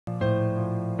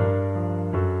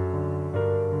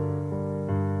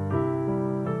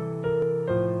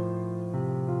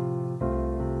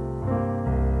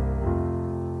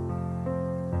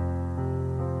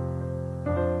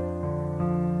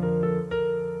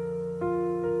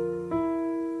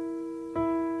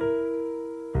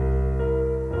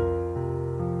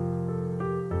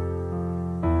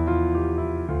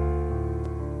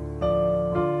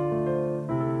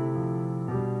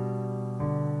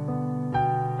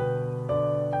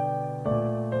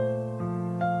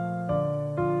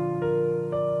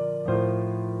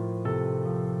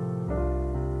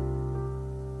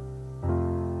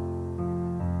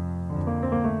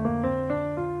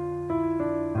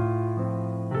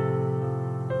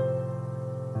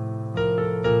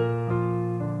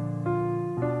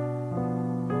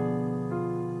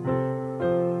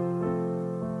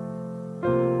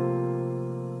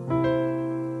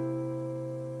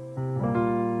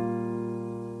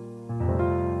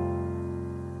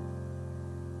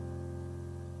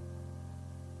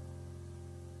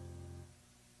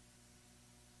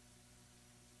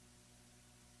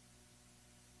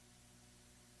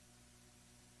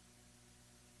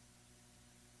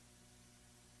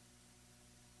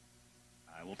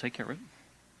We'll take care of it.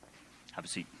 Have a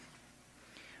seat.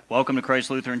 Welcome to Christ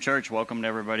Lutheran Church. Welcome to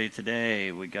everybody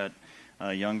today. We got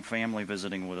a young family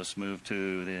visiting with us, moved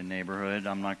to the neighborhood.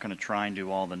 I'm not going to try and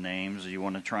do all the names. You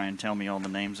want to try and tell me all the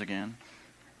names again?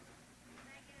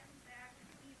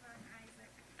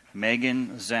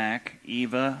 Megan, Zach,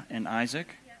 Eva, and Isaac?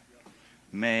 Yep.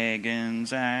 Megan,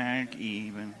 Zach,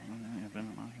 Ivan.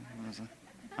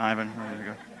 There you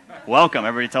go. Welcome.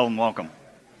 Everybody tell them welcome.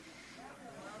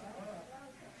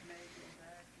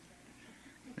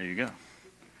 There you go.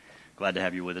 Glad to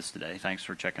have you with us today. Thanks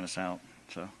for checking us out.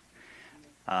 So,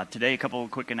 today, a couple of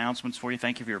quick announcements for you.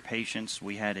 Thank you for your patience.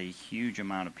 We had a huge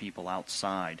amount of people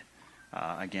outside.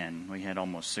 Again, we had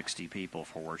almost 60 people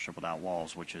for Worship Without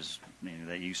Walls, which is,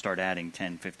 that you start adding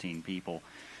 10, 15 people,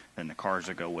 then the cars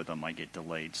that go with them might get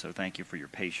delayed. So thank you for your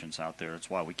patience out there. That's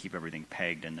why we keep everything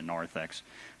pegged in the narthex.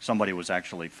 Somebody was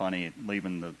actually funny.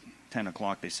 Leaving the 10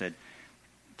 o'clock, they said,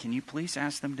 "Can you please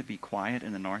ask them to be quiet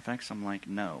in the narthex?" I'm like,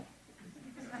 no.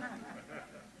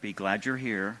 Be glad you're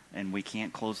here, and we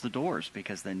can't close the doors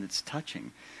because then it's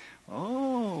touching.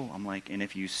 Oh, I'm like, and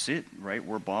if you sit right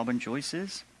where Bob and Joyce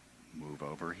is, move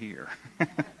over here.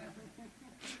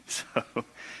 So,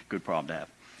 good problem to have.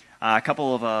 A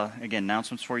couple of, again,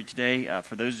 announcements for you today.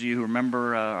 For those of you who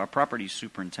remember our property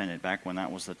superintendent, back when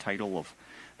that was the title of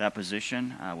that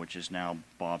position, which is now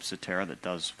Bob Cetera, that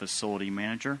does facility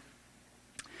manager.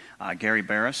 Gary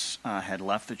Barris had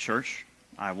left the church.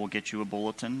 I will get you a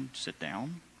bulletin. Sit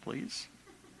down, please.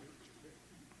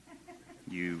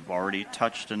 You've already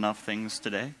touched enough things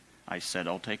today. I said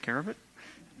I'll take care of it.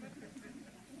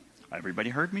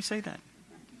 Everybody heard me say that.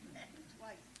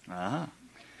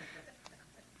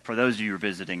 For those of you who are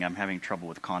visiting, I'm having trouble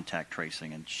with contact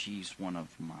tracing, and she's one of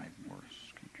my worst.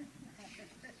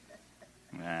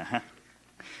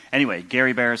 Anyway,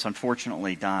 Gary Barris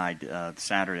unfortunately died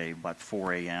Saturday about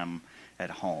 4 a.m. at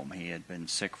home. He had been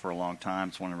sick for a long time.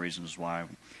 It's one of the reasons why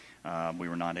we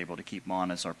were not able to keep him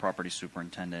on as our property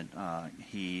superintendent.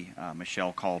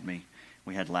 Michelle called me.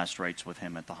 We had last rites with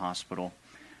him at the hospital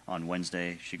on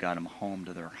Wednesday. She got him home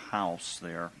to their house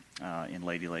there in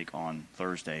Lady Lake on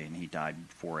Thursday, and he died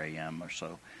 4 a.m. or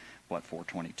so,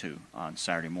 4:22 on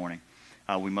Saturday morning.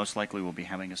 We most likely will be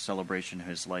having a celebration of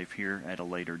his life here at a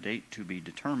later date to be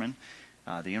determined.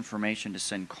 The information to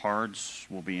send cards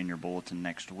will be in your bulletin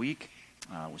next week.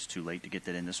 It was too late to get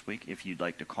that in this week. If you'd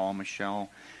like to call Michelle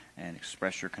and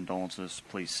express your condolences,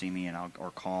 please see me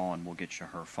or call, and we'll get you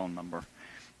her phone number.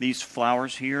 These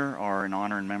flowers here are in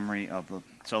honor and memory of the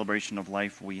celebration of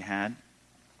life we had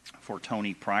for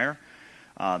Tony Pryor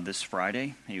this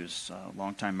Friday. He was a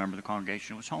longtime member of the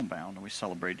congregation who was homebound, and we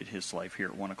celebrated his life here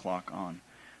at 1 o'clock on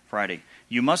Friday.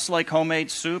 You must like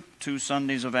homemade soup. 2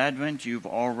 Sundays of Advent. You've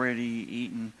already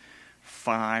eaten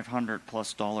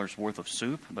 $500+ worth of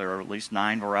soup. There are at least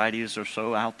 9 varieties or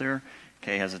so out there.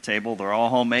 Kay has a table. They're all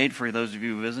homemade for those of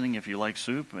you visiting if you like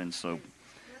soup. And so,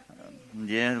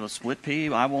 the split pea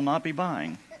I will not be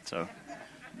buying. So,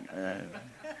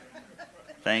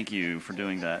 thank you for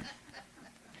doing that.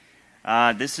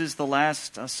 This is the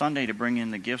last Sunday to bring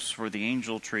in the gifts for the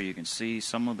angel tree. You can see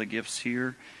some of the gifts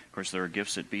here. Of course, there are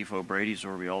gifts at Beef O'Brady's,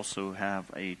 where we also have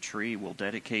a tree. We'll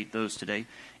dedicate those today.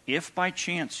 If by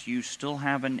chance you still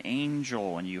have an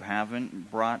angel and you haven't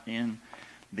brought in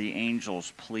the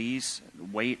angels, please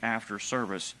wait after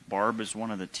service. Barb is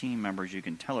one of the team members. You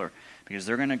can tell her, because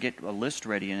they're going to get a list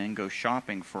ready and then go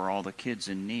shopping for all the kids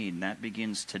in need, and that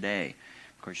begins today.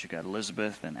 Of course, you've got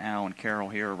Elizabeth and Al and Carol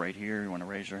here, right here. You want to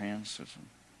raise your hands?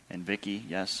 And Vicki,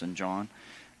 yes, and John.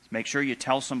 Make sure you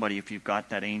tell somebody if you've got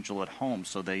that angel at home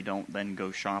so they don't then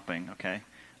go shopping, okay?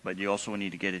 But you also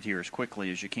need to get it here as quickly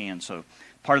as you can. So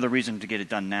part of the reason to get it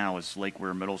done now is Lake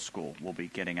Weir Middle School will be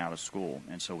getting out of school,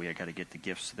 and so we got to get the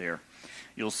gifts there.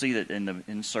 You'll see that in the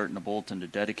insert in the bulletin to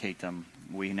dedicate them,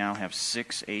 we now have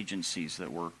 6 agencies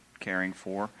that we're caring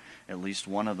for. At least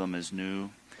one of them is new.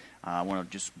 I want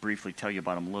to just briefly tell you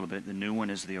about them a little bit. The new one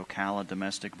is the Ocala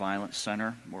Domestic Violence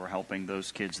Center. We're helping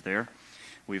those kids there.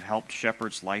 We've helped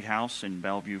Shepherd's Lighthouse in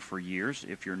Bellevue for years.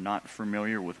 If you're not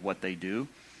familiar with what they do,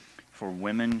 for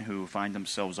women who find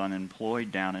themselves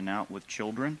unemployed, down and out with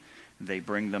children, they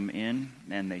bring them in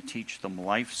and they teach them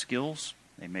life skills.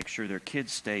 They make sure their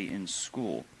kids stay in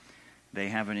school. They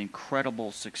have an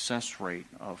incredible success rate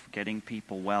of getting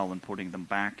people well and putting them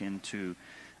back into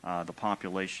the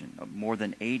population. More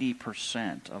than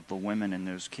 80% of the women and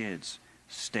those kids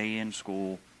stay in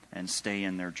school and stay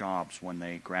in their jobs when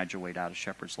they graduate out of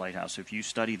Shepherd's Lighthouse. If you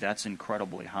study, that's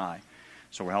incredibly high.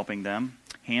 So we're helping them.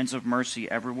 Hands of Mercy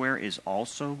Everywhere is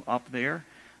also up there.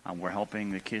 We're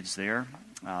helping the kids there.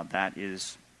 That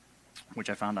is which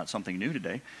I found out something new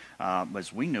today.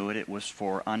 As we knew it, it was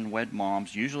for unwed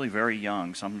moms, usually very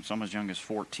young, some as young as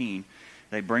 14.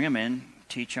 They bring them in,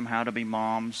 teach them how to be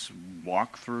moms,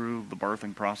 walk through the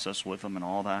birthing process with them and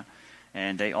all that.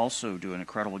 And they also do an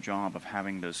incredible job of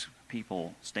having those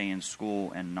people stay in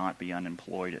school and not be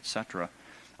unemployed, etc.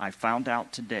 I found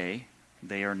out today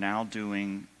they are now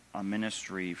doing a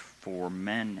ministry for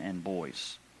men and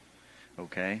boys.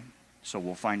 Okay? So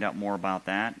we'll find out more about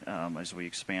that as we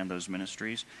expand those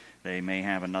ministries. They may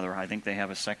have another, I think they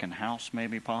have a second house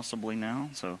maybe possibly now.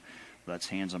 So that's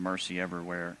Hands of Mercy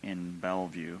everywhere in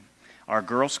Bellevue. Our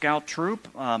Girl Scout troop,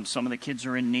 some of the kids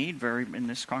are in need in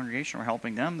this congregation. We're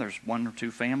helping them. There's 1 or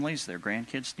 2 families. Their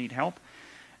grandkids need help.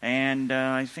 And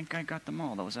I think I got them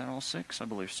all. Was that all 6? I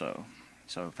believe so.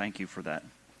 So thank you for that.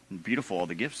 And beautiful, all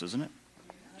the gifts, isn't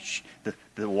it?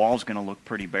 The wall's going to look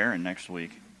pretty barren next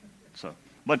week.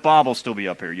 But Bob will still be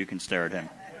up here. You can stare at him.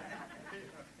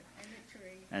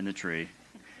 And the tree.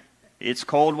 It's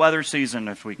cold weather season,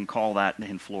 if we can call that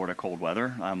in Florida cold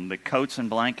weather. The coats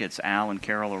and blankets, Al and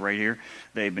Carol are right here.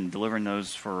 They've been delivering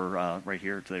those for right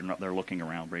here. They're looking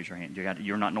around. Raise your hand.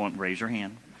 Raise your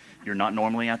hand. You're not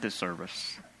normally at this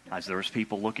service. As there's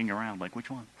people looking around, like, which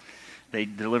one? They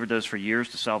delivered those for years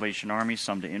to Salvation Army,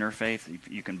 some to Interfaith.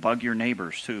 You can bug your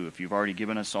neighbors, too. If you've already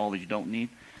given us all that you don't need,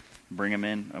 bring them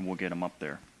in, and we'll get them up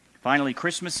there. Finally,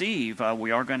 Christmas Eve,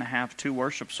 we are going to have 2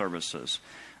 worship services.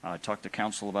 I talked to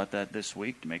council about that this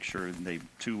week to make sure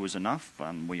 2 was enough.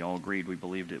 We all agreed we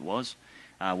believed it was.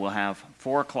 We'll have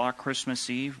 4 o'clock Christmas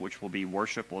Eve, which will be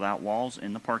worship without walls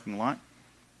in the parking lot.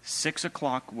 6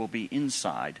 o'clock will be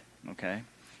inside, okay?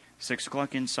 6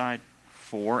 o'clock inside,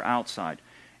 4 outside.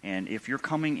 And if you're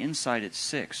coming inside at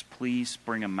 6, please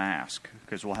bring a mask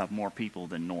because we'll have more people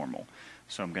than normal.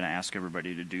 So I'm going to ask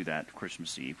everybody to do that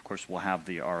Christmas Eve. Of course, we'll have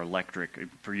our electric.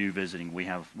 For you visiting, we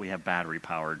have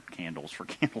battery-powered candles for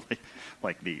candlelight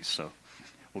like these. So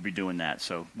we'll be doing that.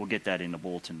 So we'll get that in the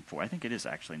bulletin I think it is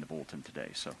actually in the bulletin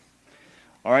today. So,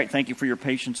 all right, thank you for your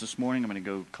patience this morning. I'm going to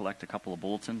go collect a couple of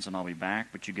bulletins, and I'll be back.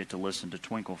 But you get to listen to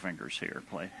Twinkle Fingers here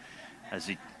play as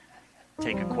he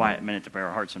take a quiet minute to prepare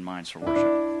our hearts and minds for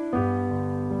worship.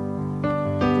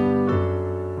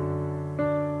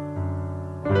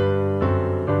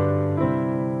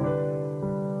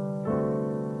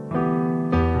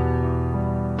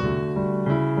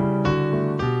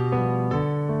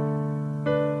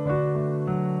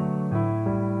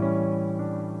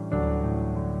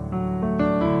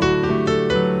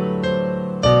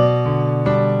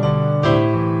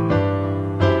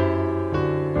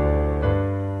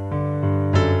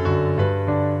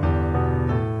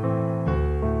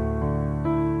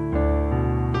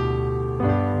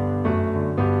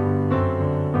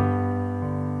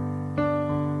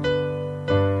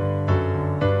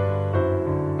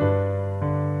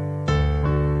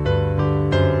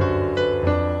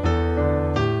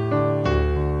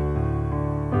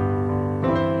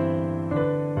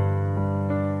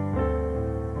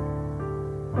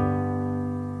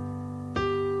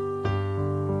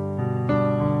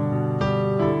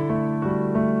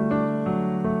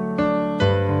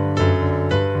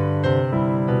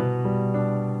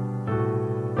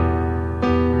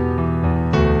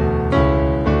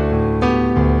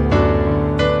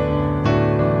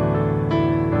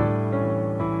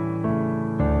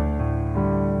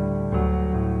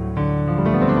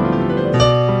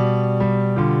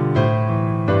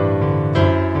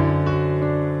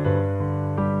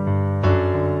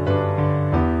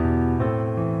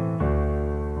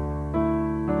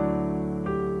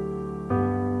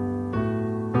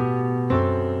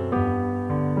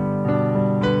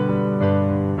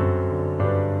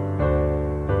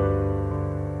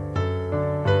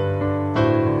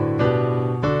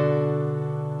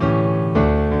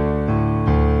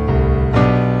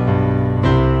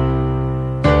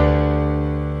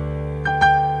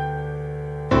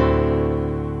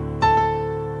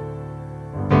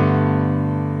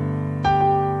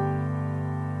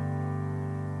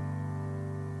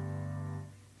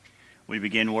 We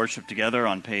begin worship together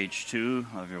on page 2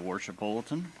 of your worship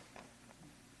bulletin.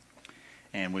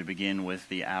 And we begin with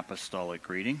the apostolic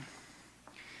greeting.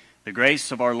 The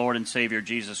grace of our Lord and Savior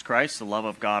Jesus Christ, the love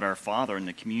of God our Father, and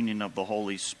the communion of the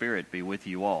Holy Spirit be with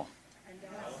you all. And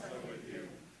also with you.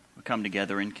 We come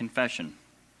together in confession.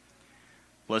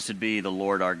 Blessed be the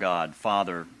Lord our God,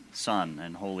 Father, Son,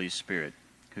 and Holy Spirit,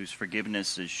 whose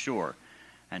forgiveness is sure,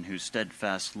 and whose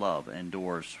steadfast love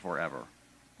endures forever.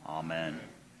 Amen.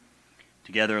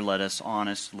 Together let us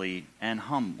honestly and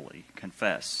humbly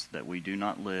confess that we do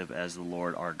not live as the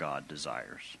Lord our God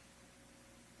desires.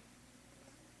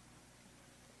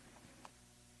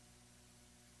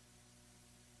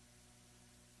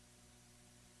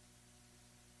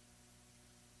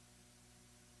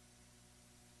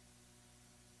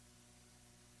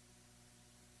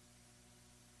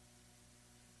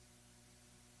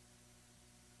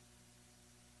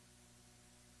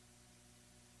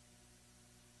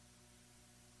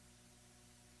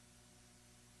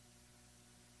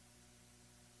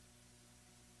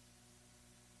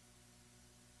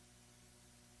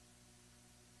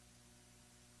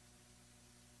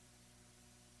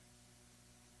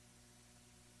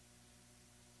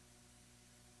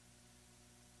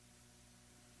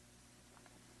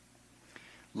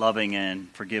 loving and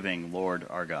forgiving Lord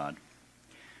our God.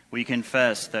 We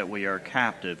confess that we are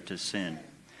captive to sin.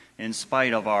 In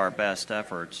spite of our best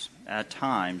efforts, at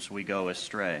times we go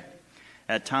astray.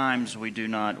 At times we do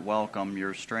not welcome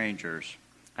your strangers.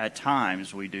 At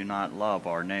times we do not love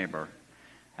our neighbor.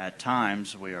 At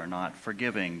times we are not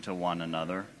forgiving to one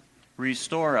another.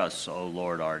 Restore us, O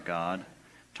Lord our God.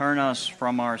 Turn us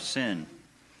from our sin.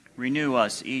 Renew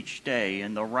us each day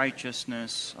in the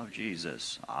righteousness of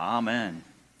Jesus. Amen.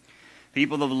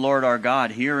 People of the Lord our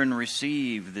God, hear and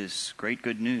receive this great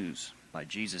good news. By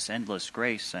Jesus' endless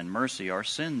grace and mercy, our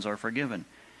sins are forgiven,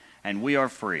 and we are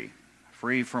free,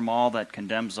 free from all that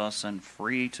condemns us, and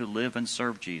free to live and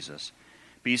serve Jesus.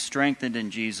 Be strengthened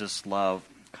in Jesus' love,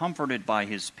 comforted by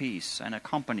his peace, and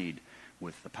accompanied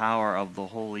with the power of the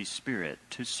Holy Spirit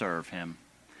to serve him.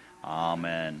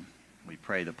 Amen. We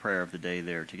pray the prayer of the day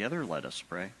there together. Let us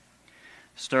pray.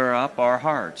 Stir up our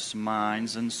hearts,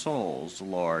 minds, and souls,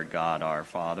 Lord God our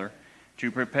Father, to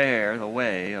prepare the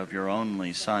way of your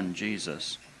only Son,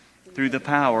 Jesus. Through the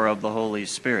power of the Holy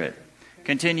Spirit,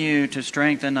 continue to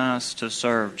strengthen us to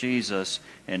serve Jesus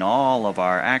in all of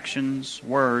our actions,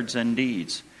 words, and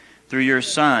deeds. Through your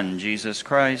Son, Jesus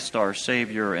Christ, our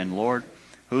Savior and Lord,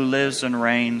 who lives and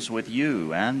reigns with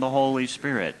you and the Holy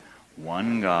Spirit,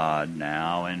 one God,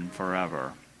 now and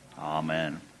forever.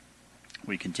 Amen.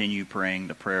 We continue praying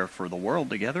the prayer for the world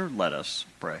together. Let us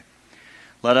pray.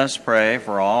 Let us pray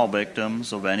for all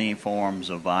victims of any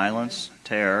forms of violence,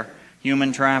 terror,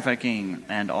 human trafficking,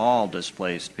 and all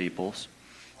displaced peoples,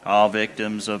 all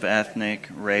victims of ethnic,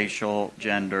 racial,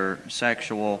 gender,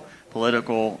 sexual,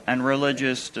 political, and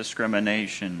religious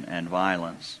discrimination and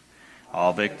violence,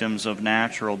 all victims of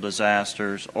natural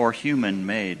disasters or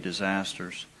human-made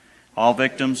disasters, all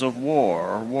victims of war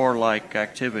or warlike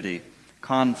activity,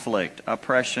 conflict,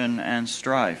 oppression, and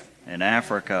strife in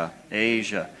Africa,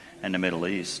 Asia, and the Middle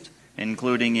East,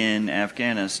 including in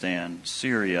Afghanistan,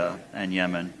 Syria, and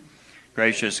Yemen.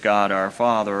 Gracious God, our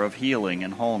Father of healing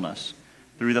and wholeness,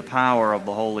 through the power of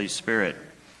the Holy Spirit,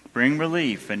 bring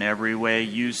relief in every way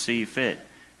you see fit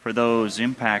for those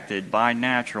impacted by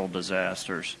natural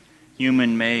disasters,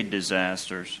 human-made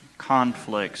disasters,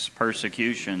 conflicts,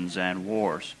 persecutions, and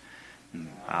wars.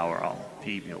 Empower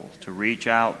people to reach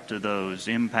out to those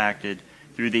impacted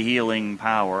through the healing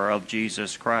power of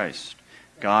Jesus Christ.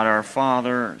 God our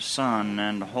Father, Son,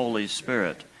 and Holy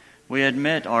Spirit, we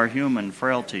admit our human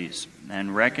frailties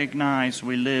and recognize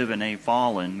we live in a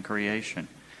fallen creation.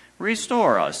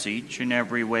 Restore us each and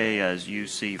every way as you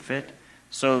see fit,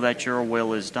 so that your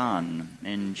will is done.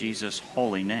 In Jesus'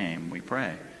 holy name we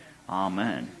pray.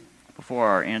 Amen. Before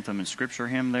our anthem and scripture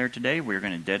hymn there today, we're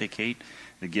going to dedicate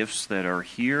the gifts that are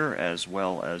here as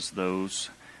well as those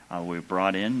we've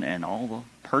brought in and all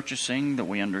the purchasing that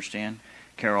we understand.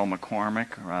 Carol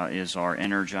McCormick is our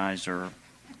Energizer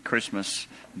Christmas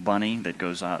bunny that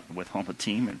goes out with all the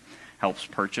team and helps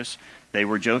purchase. They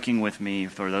were joking with me,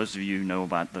 for those of you who know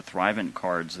about the Thrivent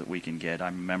cards that we can get.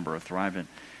 I'm a member of Thrivent.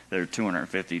 They're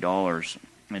 $250.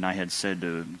 And I had said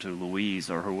to Louise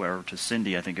or whoever, to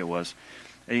Cindy, I think it was,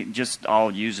 just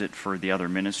I'll use it for the other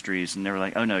ministries. And they were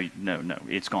like, oh, no,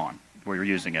 it's gone. We're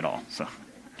using it all. So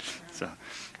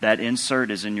that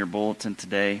insert is in your bulletin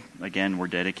today. Again, we're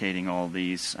dedicating all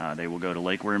these. They will go to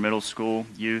Lake Weir Middle School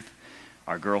youth,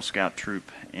 our Girl Scout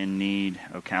troop in need,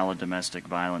 Ocala Domestic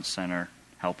Violence Center,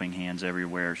 Helping Hands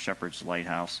Everywhere, Shepherd's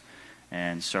Lighthouse,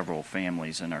 and several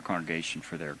families in our congregation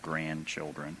for their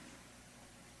grandchildren.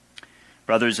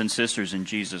 Brothers and sisters in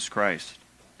Jesus Christ,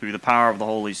 through the power of the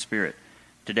Holy Spirit,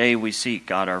 today we seek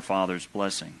God our Father's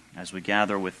blessing as we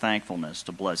gather with thankfulness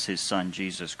to bless his Son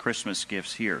Jesus' Christmas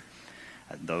gifts here,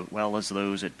 as well as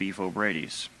those at Beef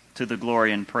O'Brady's, to the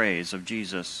glory and praise of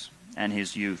Jesus and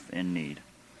his youth in need.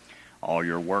 All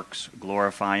your works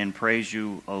glorify and praise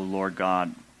you, O Lord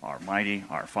God, Almighty,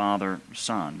 our Father,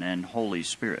 Son, and Holy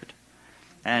Spirit.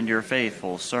 And your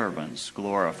faithful servants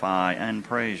glorify and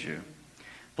praise you.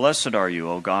 Blessed are you,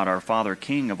 O God, our Father,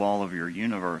 King of all of your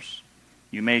universe.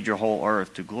 You made your whole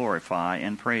earth to glorify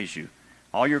and praise you.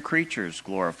 All your creatures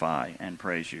glorify and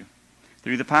praise you.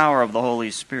 Through the power of the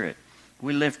Holy Spirit,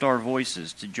 we lift our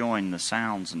voices to join the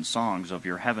sounds and songs of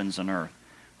your heavens and earth,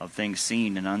 of things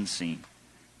seen and unseen.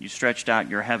 You stretched out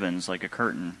your heavens like a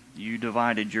curtain. You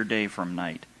divided your day from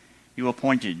night. You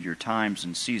appointed your times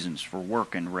and seasons for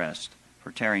work and rest,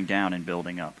 for tearing down and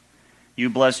building up. You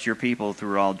blessed your people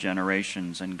through all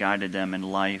generations and guided them in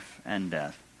life and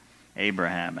death.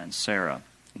 Abraham and Sarah,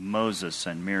 Moses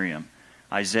and Miriam,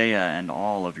 Isaiah and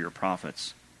all of your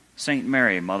prophets, Saint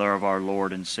Mary, mother of our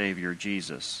Lord and Savior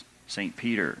Jesus, Saint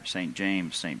Peter, Saint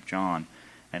James, Saint John,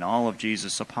 and all of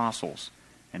Jesus' apostles,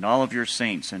 and all of your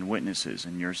saints and witnesses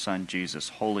in your Son Jesus'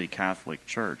 holy Catholic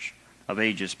Church of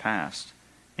ages past,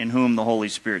 in whom the Holy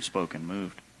Spirit spoke and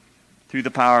moved. Through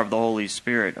the power of the Holy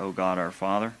Spirit, O God our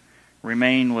Father,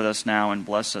 remain with us now and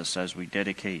bless us as we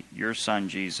dedicate your Son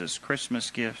Jesus'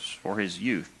 Christmas gifts for his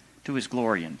youth to his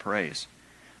glory and praise.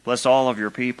 Bless all of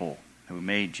your people who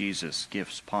made Jesus'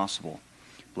 gifts possible.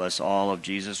 Bless all of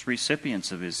Jesus'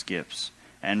 recipients of his gifts,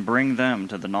 and bring them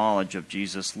to the knowledge of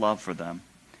Jesus' love for them.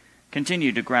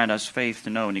 Continue to grant us faith to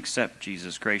know and accept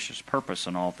Jesus' gracious purpose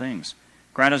in all things.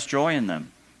 Grant us joy in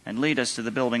them, and lead us to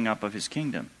the building up of his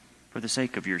kingdom, for the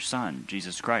sake of your Son,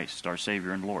 Jesus Christ, our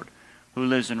Savior and Lord, who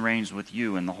lives and reigns with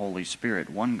you in the Holy Spirit,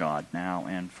 one God, now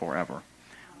and forever.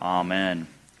 Amen.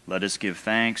 Let us give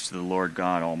thanks to the Lord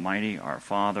God Almighty, our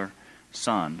Father,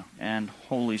 Son, and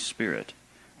Holy Spirit.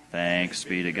 Thanks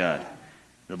be to God.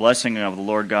 The blessing of the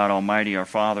Lord God Almighty, our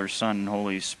Father, Son, and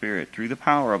Holy Spirit, through the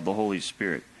power of the Holy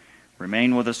Spirit,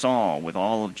 remain with us all, with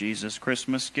all of Jesus'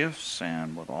 Christmas gifts,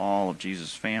 and with all of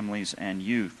Jesus' families and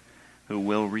youth who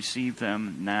will receive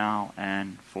them now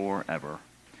and forever.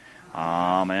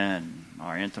 Amen.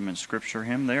 Our intimate scripture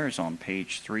hymn there is on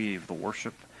page 3 of the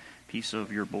worship piece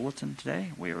of your bulletin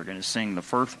today. We are going to sing the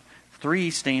first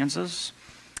 3 stanzas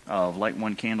of Light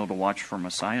One Candle to Watch for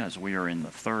Messiah as we are in the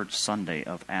 3rd Sunday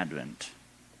of Advent.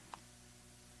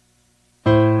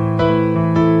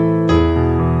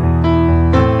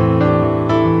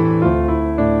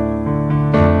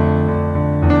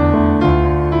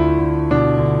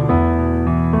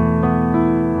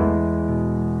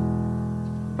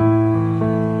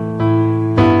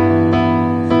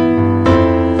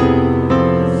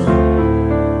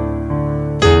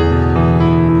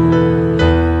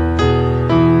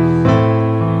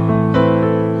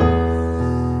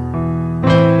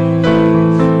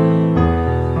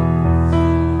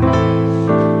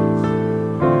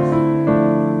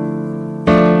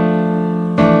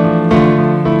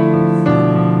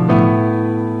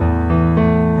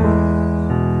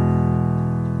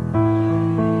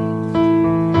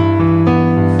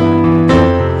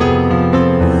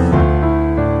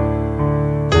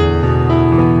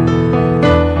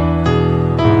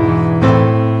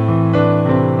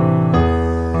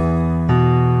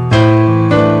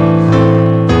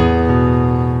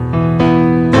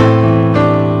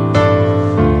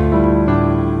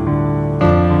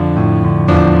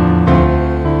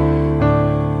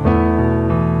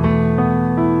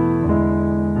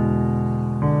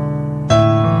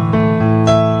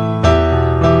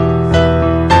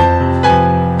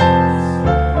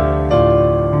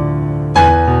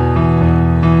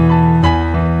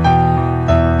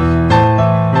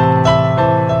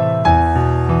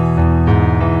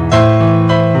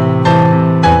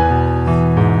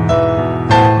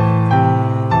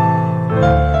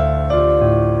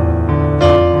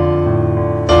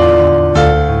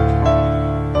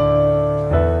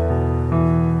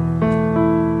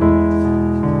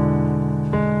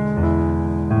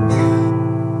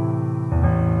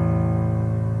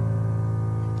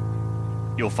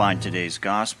 You'll find today's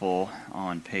gospel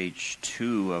on page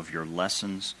 2 of your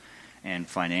lessons and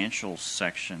financial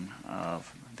section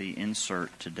of the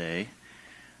insert today.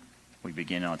 We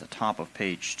begin at the top of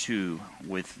page 2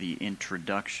 with the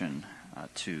introduction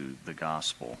to the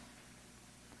gospel.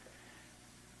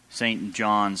 St.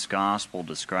 John's gospel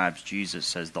describes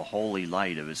Jesus as the holy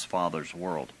light of his Father's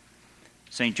world.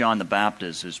 St. John the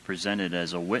Baptist is presented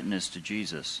as a witness to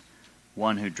Jesus,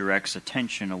 one who directs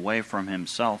attention away from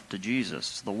himself to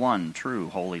Jesus, the one true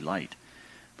holy light.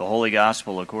 The Holy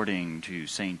Gospel according to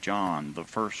St. John, the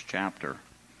 1st chapter.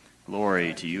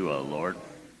 Glory to you, O Lord.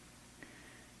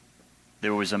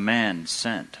 There was a man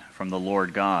sent from the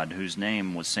Lord God, whose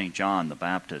name was St. John the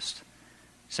Baptist.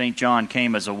 St. John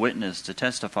came as a witness to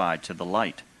testify to the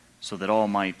light, so that all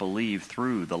might believe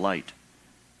through the light.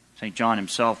 St. John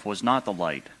himself was not the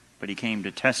light, but he came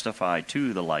to testify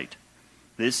to the light.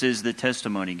 This is the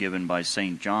testimony given by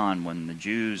St. John when the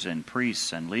Jews and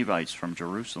priests and Levites from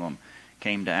Jerusalem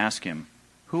came to ask him,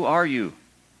 "Who are you?"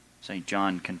 St.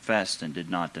 John confessed and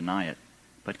did not deny it,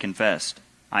 but confessed,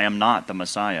 "I am not the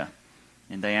Messiah."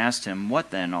 And they asked him, "What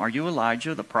then? Are you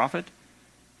Elijah the prophet?"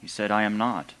 He said, "I am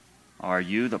not." "Are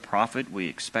you the prophet we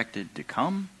expected to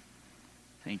come?"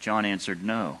 St. John answered,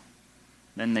 "No."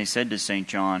 Then they said to St.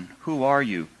 John, "Who are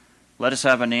you? Let us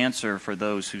have an answer for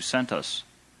those who sent us.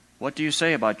 What do you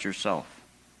say about yourself?"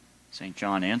 St.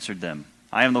 John answered them,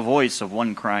 "I am the voice of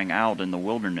one crying out in the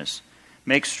wilderness,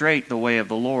 'Make straight the way of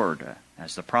the Lord,'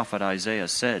 as the prophet Isaiah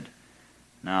said."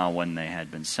 Now when they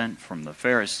had been sent from the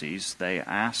Pharisees, they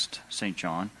asked St.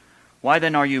 John, "Why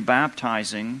then are you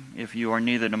baptizing if you are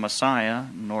neither the Messiah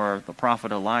nor the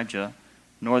prophet Elijah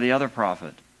nor the other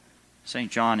prophet?"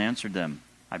 St. John answered them,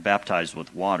 "I baptize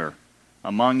with water.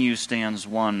 Among you stands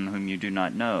one whom you do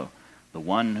not know, the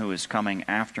one who is coming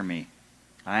after me.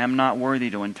 I am not worthy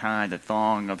to untie the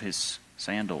thong of his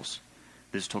sandals."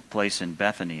 This took place in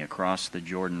Bethany across the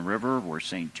Jordan River where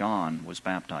St. John was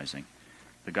baptizing.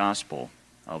 The Gospel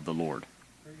of the Lord.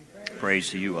 Praise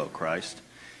to you, O Christ.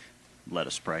 Let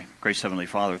us pray. Gracious Heavenly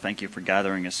Father, thank you for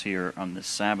gathering us here on this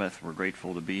Sabbath. We're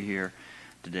grateful to be here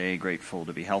today, grateful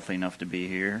to be healthy enough to be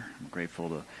here. I'm grateful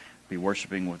to be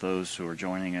worshiping with those who are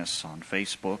joining us on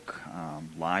Facebook,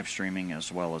 live streaming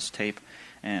as well as tape,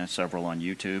 and several on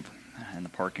YouTube and the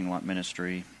Parking Lot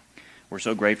Ministry. We're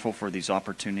so grateful for these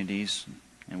opportunities,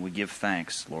 and we give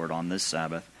thanks, Lord, on this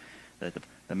Sabbath that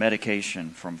the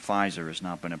medication from Pfizer has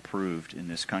not been approved in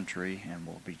this country and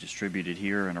will be distributed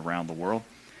here and around the world.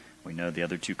 We know the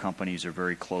other two companies are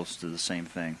very close to the same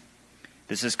thing.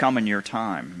 This has come in your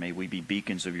time. May we be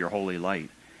beacons of your holy light,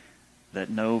 that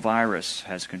no virus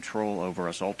has control over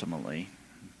us ultimately.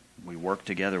 We work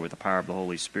together with the power of the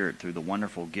Holy Spirit through the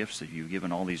wonderful gifts that you've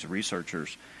given all these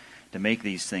researchers to make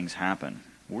these things happen.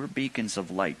 We're beacons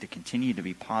of light to continue to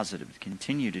be positive, to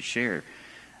continue to share,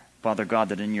 Father God,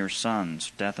 that in your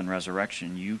Son's death and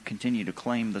resurrection, you continue to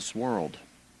claim this world.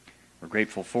 We're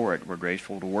grateful for it. We're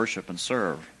grateful to worship and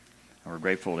serve. And we're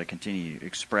grateful to continue to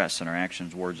express in our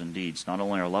actions, words, and deeds, not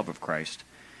only our love of Christ,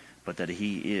 but that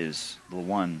he is the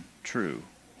one true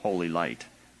holy light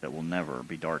that will never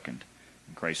be darkened.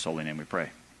 In Christ's holy name we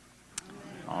pray.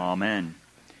 Amen.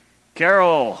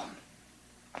 Carol.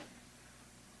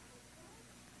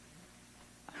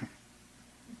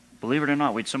 Believe it or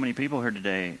not, we had so many people here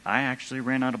today, I actually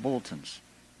ran out of bulletins.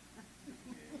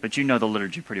 But you know the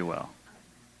liturgy pretty well.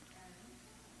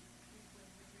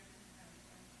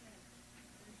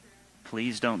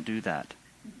 Please don't do that.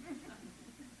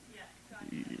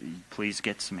 Please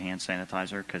get some hand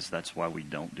sanitizer, because that's why we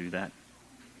don't do that.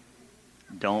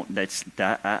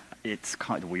 It's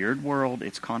a weird world.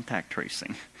 It's contact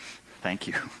tracing. Thank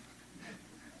you.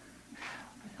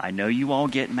 I know you all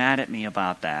get mad at me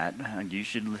about that. You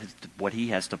should what he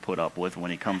has to put up with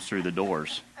when he comes through the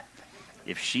doors.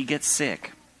 If she gets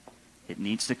sick, it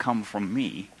needs to come from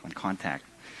me on contact,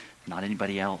 not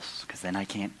anybody else, because then I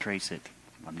can't trace it.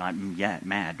 I'm not yet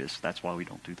mad. That's why we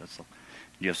don't do that stuff.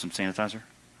 Do you have some sanitizer?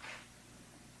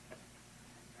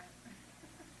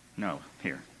 No,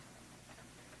 here.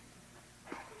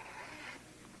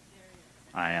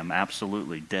 I am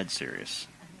absolutely dead serious.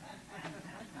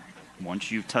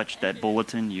 Once you've touched that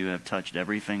bulletin, you have touched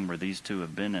everything where these two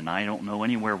have been, and I don't know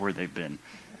anywhere where they've been.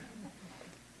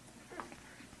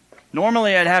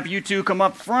 Normally, I'd have you two come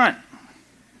up front,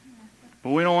 but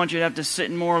we don't want you to have to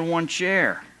sit in more than one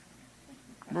chair.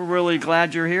 We're really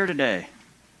glad you're here today.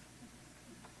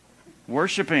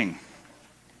 Worshiping.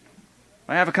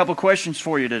 I have a couple questions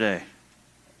for you today.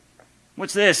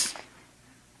 What's this?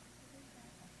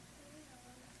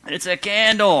 It's a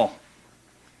candle.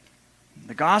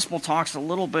 The gospel talks a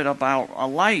little bit about a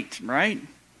light, right?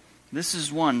 This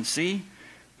is one, see?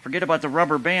 Forget about the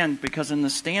rubber band, because in the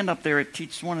stand up there it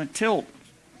teaches one to tilt.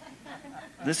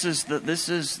 This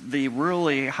is the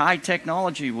really high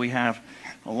technology we have,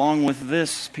 along with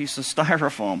this piece of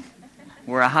styrofoam.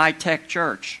 We're a high-tech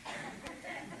church.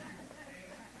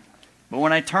 But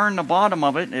when I turn the bottom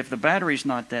of it, if the battery's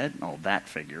not dead, oh, that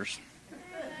figures.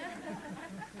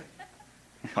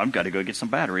 I've got to go get some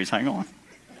batteries. Hang on.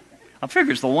 I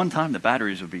figure it's the one time the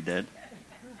batteries would be dead.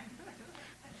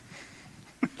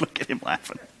 Look at him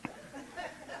laughing.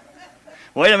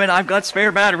 Wait a minute, I've got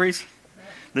spare batteries.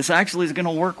 This actually is going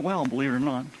to work well, believe it or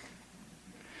not.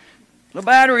 The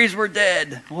batteries were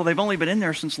dead. Well, they've only been in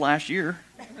there since last year.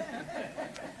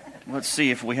 Let's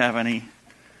see if we have any.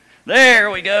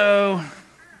 There we go.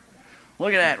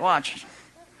 Look at that. Watch.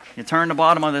 You turn the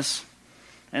bottom of this,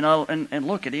 and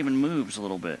look, it even moves a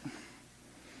little bit.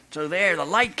 So there, the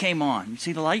light came on. You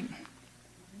see the light?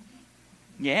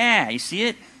 Yeah, you see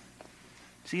it?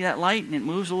 See that light, and it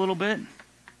moves a little bit?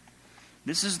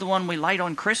 This is the one we light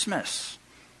on Christmas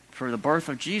for the birth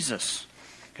of Jesus.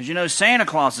 Because you know Santa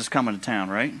Claus is coming to town,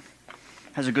 right?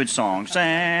 Has a good song.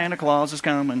 Santa Claus is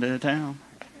coming to town.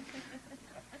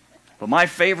 But my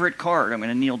favorite card, I'm going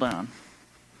to kneel down.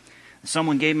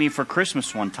 Someone gave me for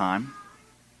Christmas one time.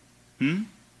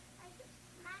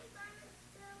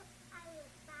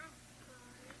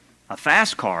 A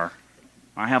fast car?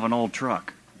 I have an old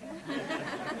truck.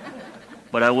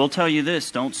 But I will tell you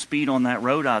this, don't speed on that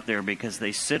road out there, because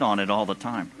they sit on it all the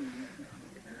time.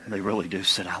 They really do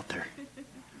sit out there.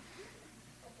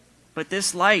 But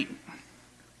this light,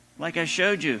 like I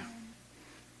showed you,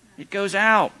 it goes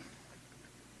out.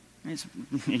 As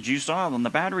you saw them, the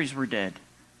batteries were dead.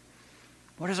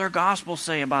 What does our gospel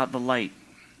say about the light?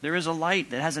 There is a light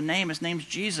that has a name. His name's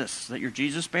Jesus. Is that your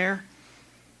Jesus bear?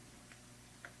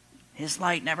 His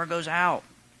light never goes out.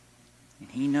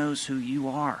 And he knows who you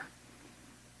are.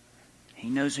 He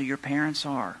knows who your parents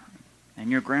are. And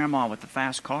your grandma with the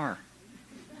fast car.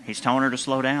 He's telling her to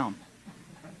slow down.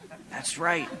 That's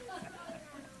right.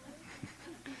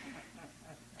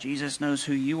 Jesus knows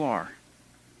who you are.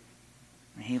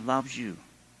 And he loves you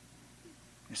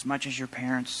as much as your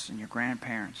parents and your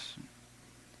grandparents.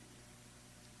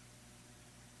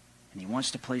 And he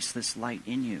wants to place this light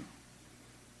in you.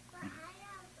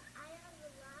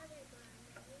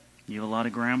 You have a lot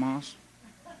of grandmas?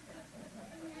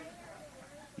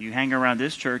 You hang around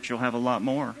this church, you'll have a lot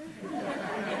more.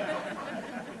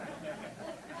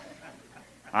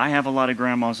 I have a lot of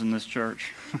grandmas in this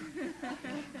church.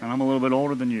 And I'm a little bit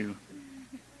older than you.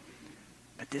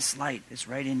 But this light is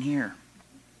right in here.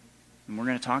 And we're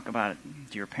going to talk about it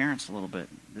to your parents a little bit.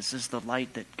 This is the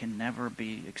light that can never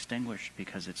be extinguished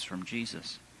because it's from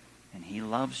Jesus. And he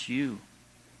loves you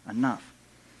enough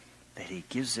that he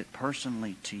gives it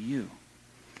personally to you.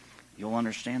 You'll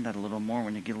understand that a little more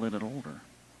when you get a little bit older.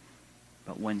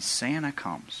 But when Santa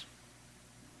comes,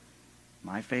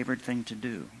 my favorite thing to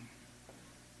do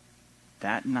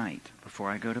that night before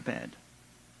I go to bed,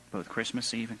 both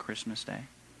Christmas Eve and Christmas Day,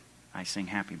 I sing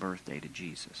Happy Birthday to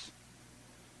Jesus.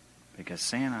 Because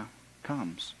Santa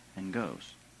comes and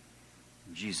goes.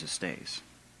 Jesus stays.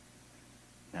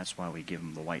 That's why we give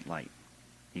him the white light,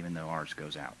 even though ours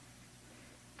goes out.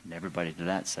 And everybody to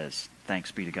that says,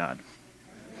 thanks be to God.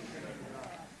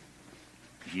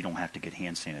 You don't have to get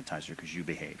hand sanitizer because you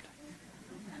behaved.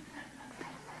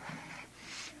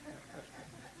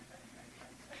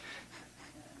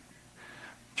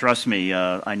 Trust me,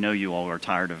 I know you all are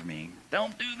tired of me.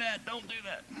 Don't do that, don't do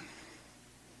that.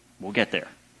 We'll get there.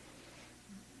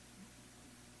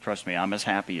 Trust me, I'm as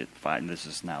happy at Pfizer. This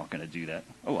is now going to do that.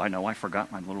 Oh, I know, I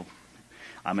forgot my little...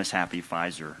 I'm as happy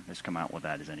Pfizer has come out with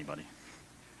that as anybody.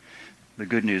 The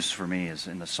good news for me is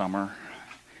in the summer,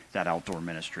 that outdoor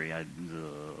ministry,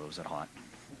 was it hot?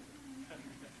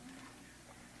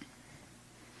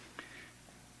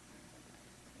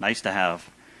 Nice to have,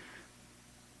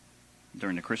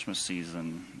 during the Christmas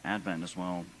season, Advent as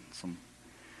well, some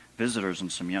visitors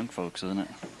and some young folks, isn't it?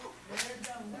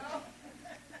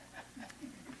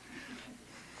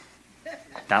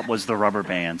 That was the rubber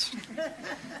bands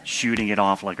shooting it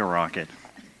off like a rocket.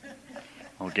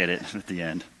 I'll get it at the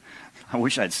end. I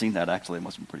wish I'd seen that, actually. It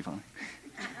must have been pretty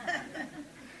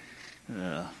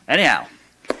funny. Anyhow,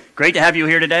 great to have you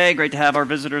here today. Great to have our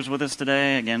visitors with us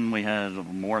today. Again, we had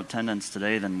more attendance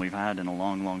today than we've had in a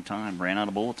long, long time. Ran out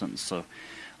of bulletins. So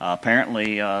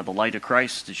apparently the light of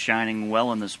Christ is shining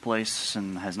well in this place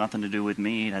and has nothing to do with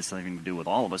me. It has something to do with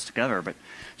all of us together, but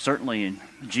certainly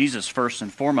Jesus first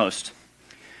and foremost.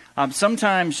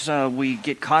 Sometimes we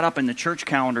get caught up in the church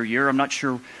calendar year. I'm not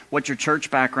sure what your church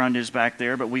background is back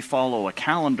there, but we follow a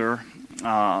calendar.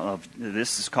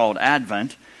 This is called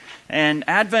Advent. And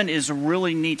Advent is a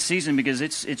really neat season because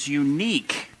it's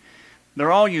unique.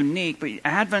 They're all unique, but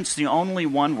Advent's the only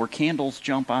one where candles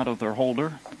jump out of their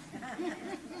holder.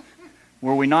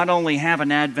 Where we not only have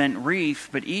an Advent wreath,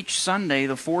 but each Sunday,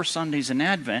 the 4 Sundays in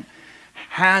Advent,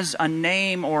 has a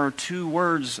name or 2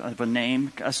 words of a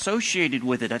name associated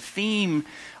with it, a theme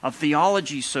of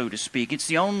theology, so to speak. It's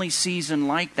the only season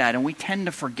like that, and we tend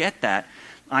to forget that.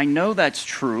 I know that's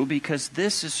true because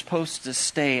this is supposed to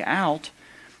stay out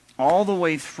all the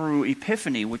way through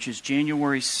Epiphany, which is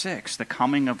January 6th, the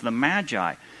coming of the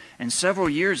Magi. And several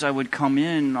years I would come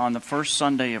in on the first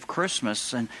Sunday of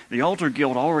Christmas, and the Altar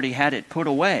Guild already had it put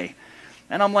away.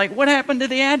 And I'm like, what happened to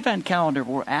the Advent calendar?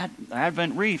 Or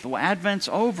Advent wreath? Well, Advent's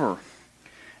over.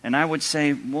 And I would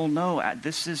say, well, no,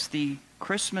 this is the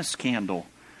Christmas candle.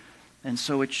 And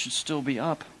so it should still be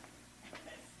up.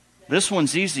 This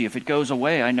one's easy. If it goes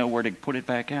away, I know where to put it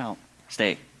back out.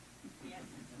 Stay.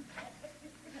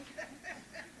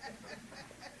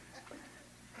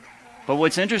 But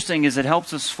what's interesting is it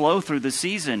helps us flow through the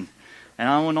season. And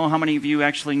I don't know how many of you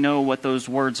actually know what those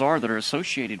words are that are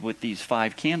associated with these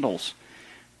 5 candles.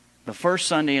 The first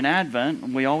Sunday in Advent,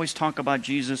 we always talk about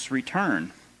Jesus'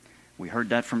 return. We heard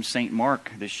that from St.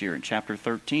 Mark this year in chapter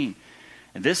 13.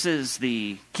 And this is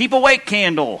the keep awake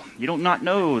candle. You don't not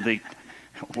know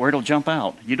where it'll jump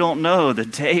out. You don't know the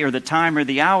day or the time or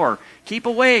the hour. Keep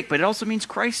awake, but it also means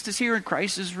Christ is here and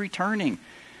Christ is returning.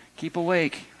 Keep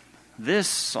awake.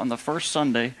 This, on the first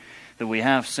Sunday that we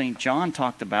have St. John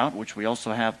talked about, which we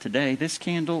also have today, this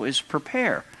candle is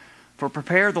prepare. For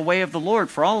prepare the way of the Lord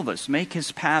for all of us. Make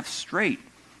his path straight.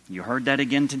 You heard that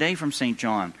again today from St.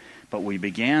 John. But we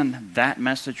began that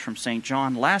message from St.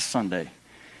 John last Sunday.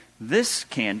 This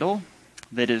candle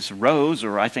that is rose,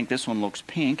 or I think this one looks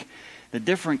pink, the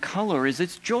different color is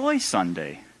it's Joy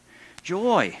Sunday.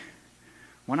 Joy.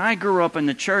 When I grew up in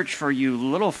the church, for you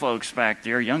little folks back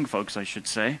there, young folks I should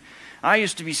say, I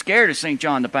used to be scared of St.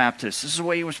 John the Baptist. This is the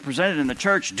way he was presented in the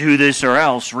church. Do this or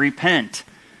else repent.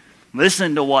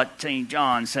 Listen to what St.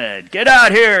 John said. Get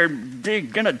out here. They're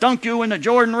going to dunk you in the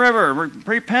Jordan River.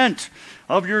 Repent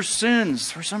of your sins.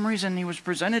 For some reason, he was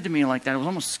presented to me like that. I was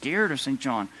almost scared of St.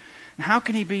 John. And how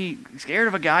can he be scared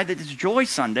of a guy that is Joy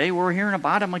Sunday? We're hearing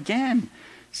about him again.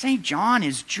 St. John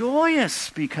is joyous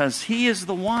because he is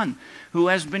the one who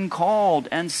has been called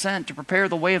and sent to prepare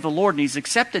the way of the Lord, and he's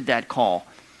accepted that call.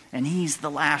 And he's the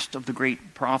last of the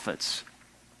great prophets.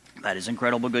 That is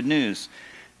incredible good news.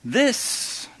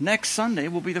 This next Sunday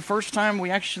will be the first time we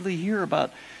actually hear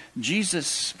about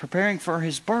Jesus preparing for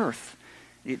his birth.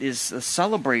 It is a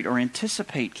celebrate or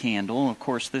anticipate candle. Of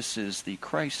course, this is the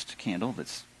Christ candle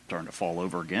that's starting to fall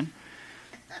over again.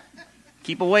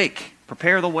 Keep awake.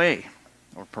 Prepare the way.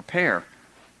 Or prepare.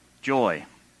 Joy.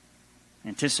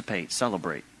 Anticipate.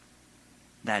 Celebrate.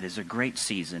 That is a great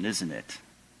season, isn't it?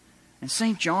 And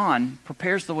St. John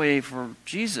prepares the way for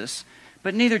Jesus,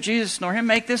 but neither Jesus nor him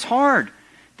make this hard.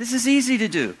 This is easy to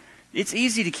do. It's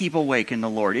easy to keep awake in the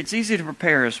Lord. It's easy to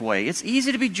prepare his way. It's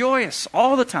easy to be joyous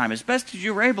all the time, as best as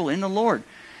you're able in the Lord.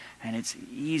 And it's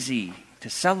easy to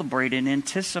celebrate and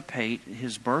anticipate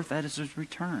his birth, that is his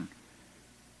return.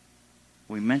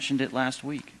 We mentioned it last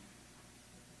week.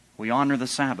 We honor the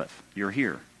Sabbath. You're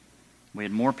here. We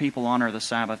had more people honor the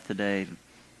Sabbath today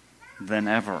than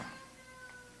ever.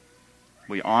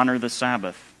 We honor the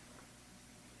Sabbath.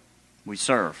 We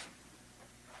serve.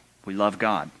 We love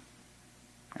God.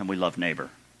 And we love neighbor.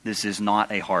 This is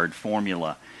not a hard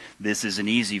formula. This is an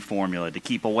easy formula to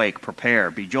keep awake,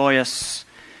 prepare, be joyous,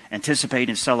 anticipate,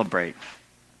 and celebrate.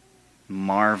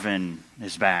 Marvin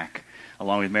is back,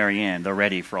 along with Mary Ann. They're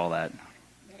ready for all that.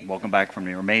 Welcome back from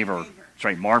your Maver. That's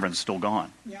right, Marvin's still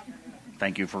gone. Yep.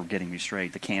 Thank you for getting me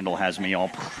straight. The candle has me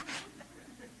all...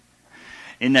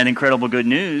 In that incredible good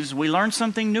news, we learned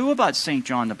something new about St.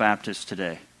 John the Baptist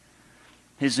today.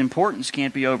 His importance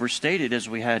can't be overstated, as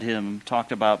we had him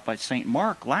talked about by St.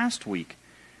 Mark last week.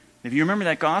 If you remember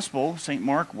that gospel, St.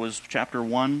 Mark was chapter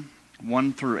 1,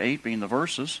 1 through 8 being the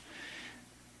verses.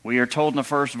 We are told in the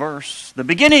first verse, the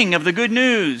beginning of the good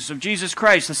news of Jesus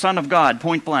Christ, the Son of God,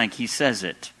 point blank, he says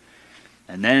it.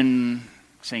 And then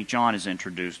St. John is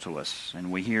introduced to us,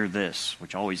 and we hear this,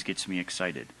 which always gets me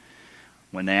excited.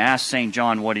 When they ask St.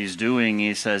 John what he's doing,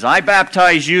 he says, I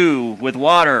baptize you with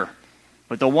water,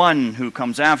 but the one who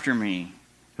comes after me,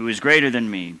 who is greater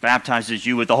than me, baptizes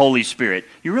you with the Holy Spirit.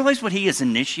 You realize what he has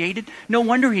initiated? No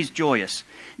wonder he's joyous.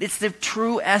 It's the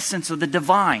true essence of the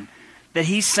divine that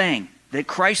he's saying, that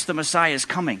Christ the Messiah is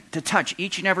coming to touch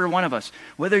each and every one of us,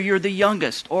 whether you're the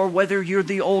youngest or whether you're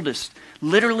the oldest.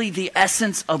 Literally the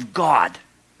essence of God,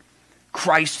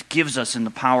 Christ gives us in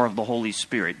the power of the Holy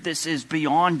Spirit. This is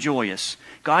beyond joyous.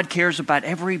 God cares about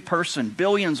every person,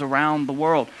 billions around the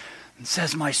world, and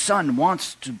says, my Son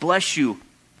wants to bless you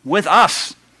with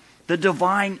us. The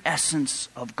divine essence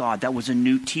of God. That was a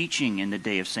new teaching in the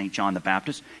day of St. John the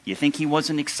Baptist. You think he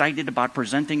wasn't excited about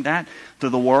presenting that to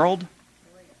the world?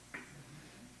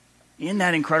 In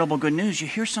that incredible good news, you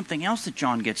hear something else that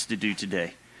John gets to do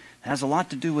today. It has a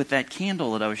lot to do with that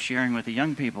candle that I was sharing with the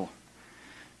young people.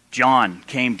 John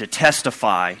came to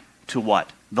testify to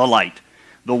what? The light.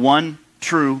 The one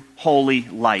true holy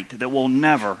light that will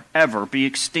never, ever be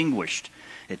extinguished.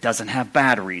 It doesn't have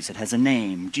batteries. It has a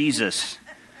name, Jesus.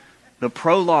 The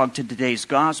prologue to today's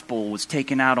gospel was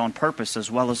taken out on purpose,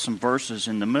 as well as some verses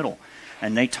in the middle.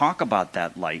 And they talk about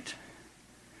that light.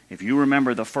 If you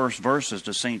remember the first verses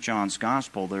to St. John's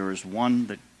gospel, there is one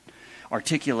that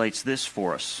articulates this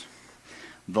for us.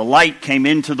 The light came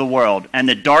into the world, and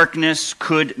the darkness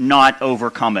could not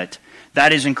overcome it.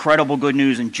 That is incredible good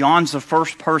news, and John's the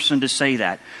first person to say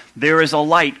that. There is a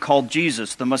light called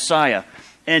Jesus, the Messiah,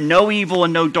 and no evil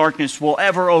and no darkness will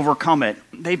ever overcome it.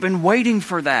 They've been waiting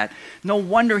for that. No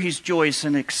wonder he's joyous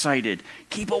and excited.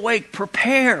 Keep awake,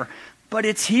 prepare, but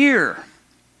it's here.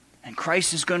 And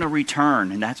Christ is going to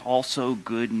return, and that's also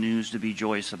good news to be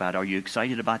joyous about. Are you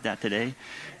excited about that today?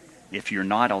 If you're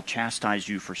not, I'll chastise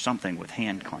you for something with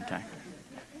hand contact.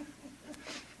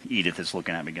 Edith is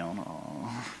looking at me going,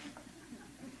 oh.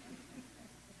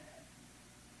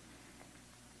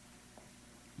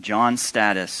 John's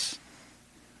status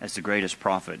as the greatest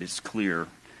prophet is clear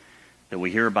that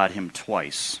we hear about him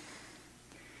twice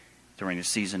during the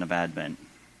season of Advent.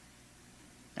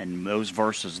 And those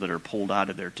verses that are pulled out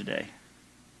of there today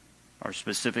are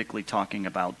specifically talking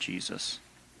about Jesus,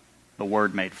 the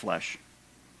Word made flesh.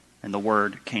 and the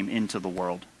Word came into the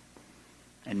world,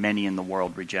 and many in the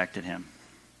world rejected him.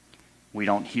 We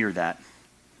don't hear that.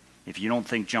 If you don't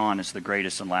think John is the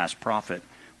greatest and last prophet,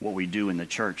 what we do in the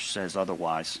church says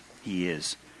otherwise. He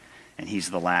is, and he's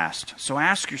the last. So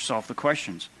ask yourself the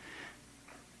questions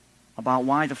about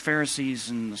why the Pharisees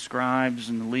and the scribes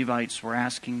and the Levites were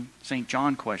asking St.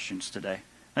 John questions today.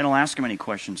 They don't ask him any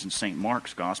questions in St.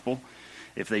 Mark's Gospel.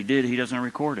 If they did, he doesn't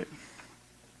record it.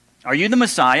 Are you the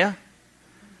Messiah?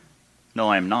 No,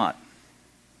 I am not.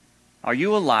 Are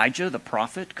you Elijah, the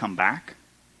prophet, come back?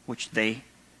 Which they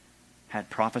had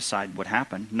prophesied would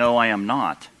happen. No, I am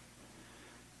not.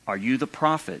 Are you the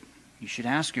prophet? You should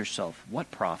ask yourself, what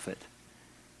prophet?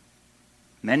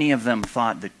 Many of them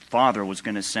thought the Father was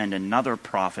going to send another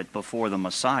prophet before the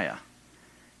Messiah.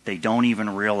 They don't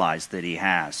even realize that he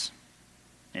has.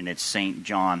 And it's St.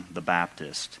 John the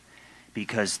Baptist.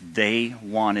 Because they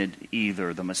wanted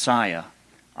either the Messiah,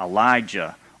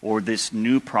 Elijah, or this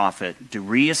new prophet to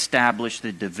reestablish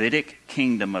the Davidic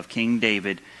kingdom of King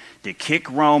David, to kick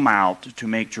Rome out, to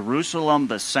make Jerusalem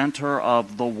the center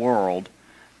of the world,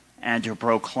 and to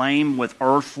proclaim with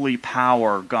earthly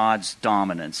power God's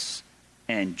dominance.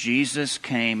 And Jesus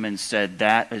came and said,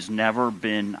 that has never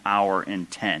been our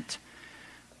intent.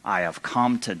 I have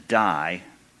come to die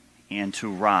and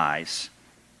to rise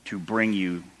to bring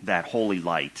you that holy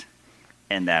light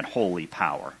and that holy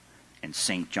power. And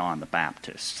St. John the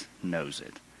Baptist knows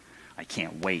it. I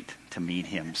can't wait to meet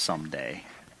him someday.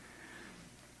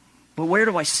 But where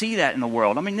do I see that in the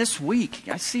world? I mean, this week,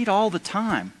 I see it all the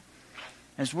time.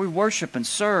 As we worship and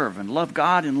serve and love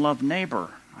God and love neighbor,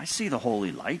 I see the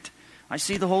holy light. I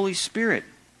see the Holy Spirit.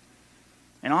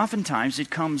 And oftentimes it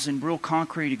comes in real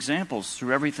concrete examples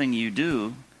through everything you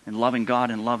do in loving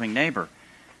God and loving neighbor.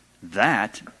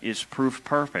 That is proof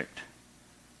perfect.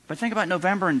 But think about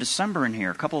November and December in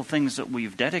here. A couple of things that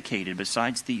we've dedicated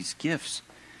besides these gifts.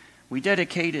 We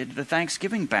dedicated the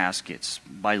Thanksgiving baskets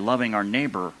by loving our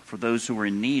neighbor for those who were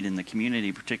in need in the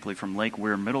community, particularly from Lake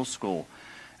Weir Middle School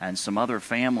and some other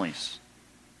families.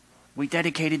 We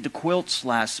dedicated the quilts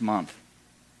last month.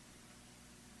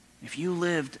 If you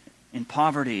lived in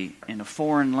poverty in a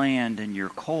foreign land and you're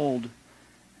cold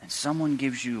and someone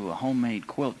gives you a homemade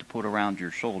quilt to put around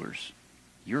your shoulders,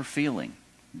 you're feeling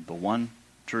the one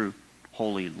true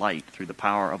holy light through the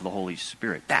power of the Holy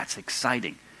Spirit. That's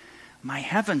exciting. My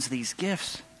heavens, these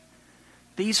gifts.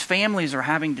 These families are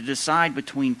having to decide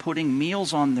between putting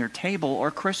meals on their table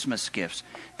or Christmas gifts.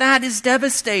 That is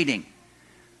devastating.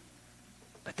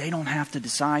 But they don't have to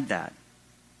decide that.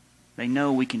 They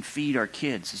know we can feed our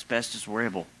kids as best as we're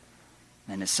able.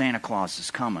 And that Santa Claus is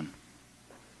coming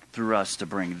through us to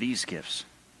bring these gifts.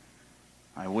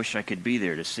 I wish I could be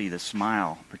there to see the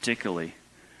smile, particularly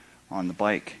on the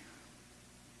bike.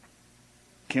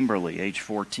 Kimberly, age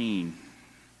 14,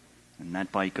 and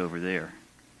that bike over there.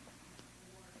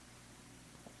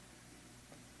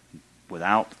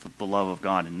 Without the love of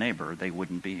God and neighbor, they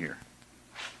wouldn't be here.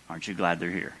 Aren't you glad they're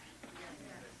here?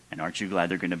 And aren't you glad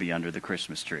they're going to be under the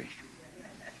Christmas tree?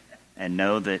 And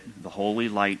know that the holy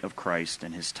light of Christ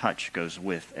and his touch goes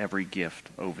with every gift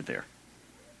over there.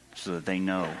 So that they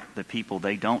know the people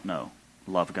they don't know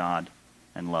love God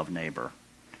and love neighbor.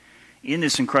 In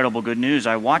this incredible good news,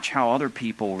 I watch how other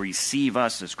people receive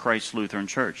us as Christ Lutheran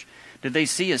Church. Did they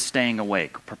see us staying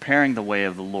awake, preparing the way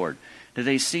of the Lord? Did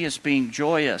they see us being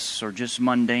joyous or just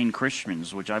mundane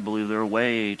Christians, which I believe there are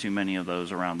way too many of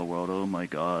those around the world? Oh my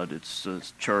God, it's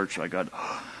church.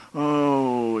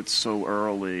 It's so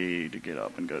early to get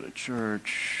up and go to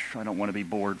church. I don't want to be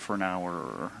bored for an hour.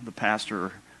 Or the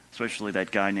pastor, especially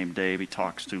that guy named Dave, he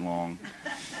talks too long.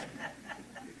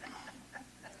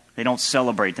 They don't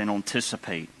celebrate, they don't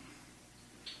anticipate.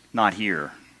 Not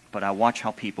here, but I watch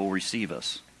how people receive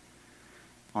us.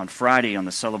 On Friday, on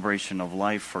the celebration of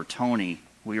life for Tony,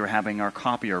 we were having our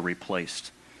copier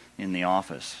replaced in the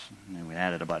office. And we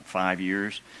had it about 5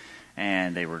 years,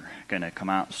 and they were going to come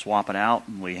out and swap it out.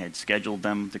 We had scheduled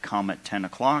them to come at 10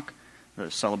 o'clock. The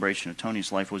celebration of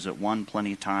Tony's life was at 1,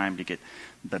 plenty of time to get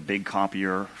the big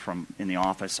copier from in the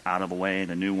office out of the way,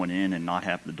 the new one in, and not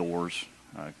have the doors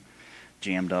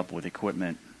jammed up with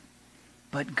equipment.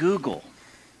 But Google,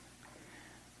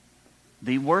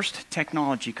 the worst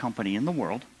technology company in the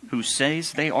world, who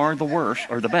says they are the worst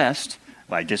or the best,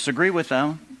 I disagree with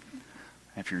them.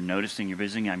 If you're noticing you're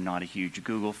visiting, I'm not a huge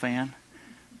Google fan.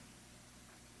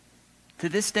 To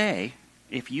this day,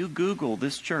 if you Google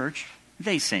this church,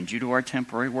 they send you to our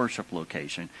temporary worship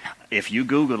location. If you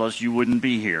Googled us, you wouldn't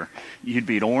be here. You'd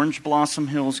be at Orange Blossom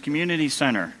Hills Community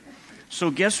Center. So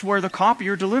guess where the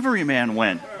copier delivery man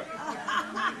went?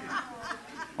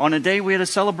 on a day we had a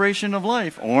celebration of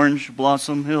life, Orange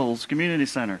Blossom Hills Community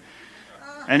Center.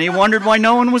 And he wondered why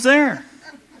no one was there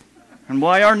and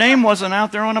why our name wasn't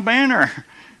out there on a banner.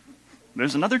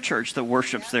 There's another church that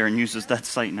worships there and uses that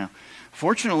site now.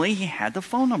 Fortunately, he had the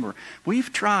phone number.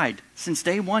 We've tried since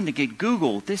day one to get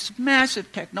Google, this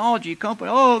massive technology company.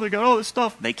 Oh, they got all this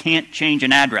stuff. They can't change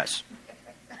an address.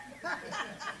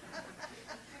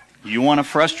 You want to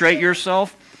frustrate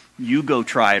yourself? You go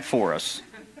try it for us.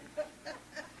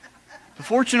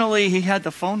 Fortunately, he had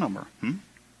the phone number.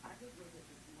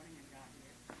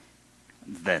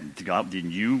 That God,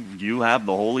 you have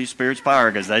the Holy Spirit's power,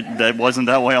 because that wasn't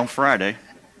that way on Friday.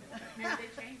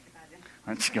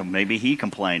 Maybe he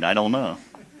complained. I don't know.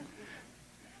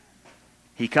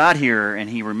 He got here and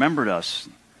he remembered us.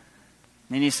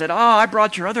 And he said, "Oh, I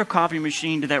brought your other copy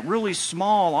machine to that really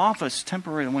small office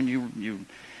temporarily when you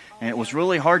and it was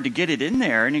really hard to get it in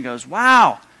there." And he goes,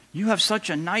 "Wow, you have such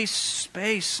a nice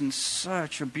space and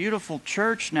such a beautiful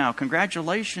church now.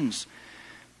 Congratulations."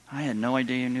 I had no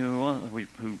idea you knew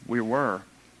who we were.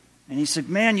 And he said,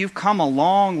 "Man, you've come a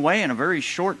long way in a very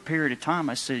short period of time."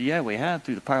 I said, "Yeah, we have,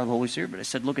 through the power of the Holy Spirit." But I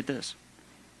said, "Look at this."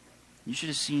 You should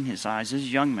have seen his eyes. This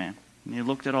young man. And he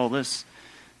looked at all this.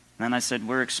 And then I said,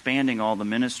 "We're expanding all the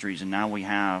ministries, and now we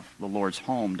have the Lord's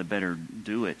home to better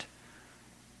do it."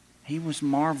 He was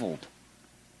marveled.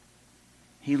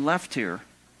 He left here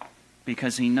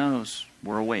because he knows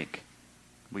we're awake.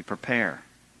 We prepare.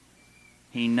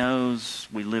 He knows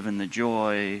we live in the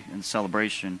joy and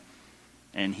celebration.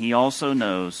 And he also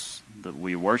knows that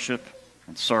we worship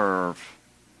and serve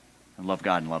and love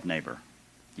God and love neighbor.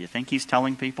 Do you think he's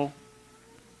telling people?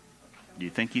 Do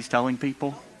you think he's telling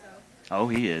people? Oh,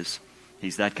 he is.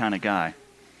 He's that kind of guy.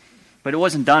 But it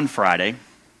wasn't done Friday.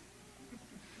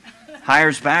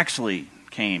 Hires Baxley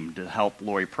came to help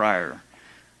Lori Pryor.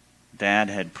 Dad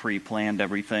had pre-planned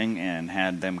everything and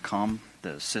had them come to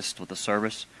assist with the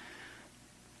service.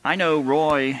 I know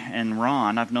Roy and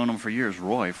Ron. I've known them for years.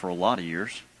 Roy for a lot of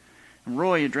years. And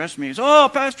Roy addressed me. He said, "Oh,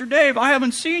 Pastor Dave, I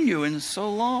haven't seen you in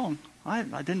so long. I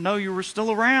didn't know you were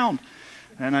still around."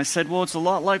 And I said, "Well, it's a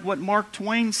lot like what Mark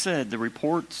Twain said. The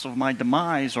reports of my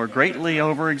demise are greatly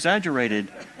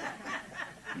over-exaggerated."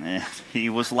 He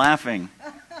was laughing.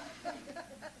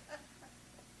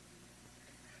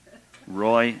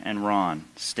 Roy and Ron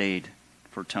stayed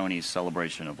for Tony's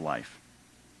celebration of life.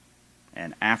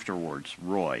 And afterwards,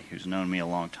 Roy, who's known me a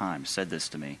long time, said this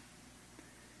to me: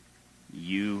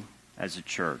 "You, as a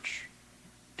church,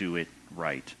 do it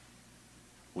right.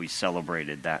 We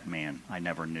celebrated that man. I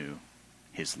never knew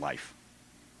his life."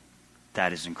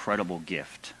 That is an incredible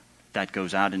gift. That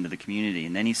goes out into the community.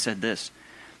 And then he said this: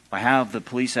 "I have the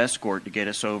police escort to get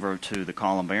us over to the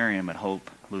columbarium at Hope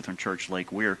Lutheran Church,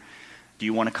 Lake Weir. Do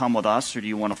you want to come with us, or do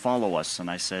you want to follow us?" And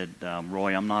I said,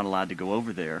 "Roy, I'm not allowed to go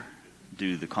over there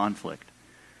due to the conflict."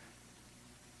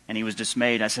 And he was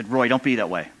dismayed. I said, "Roy, don't be that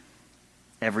way.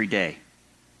 Every day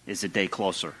is a day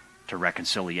closer to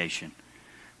reconciliation.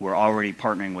 We're already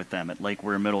partnering with them at Lake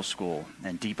Weir Middle School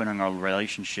and deepening our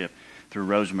relationship through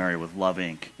Rosemary with Love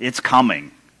Inc. It's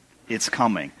coming. It's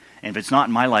coming. And if it's not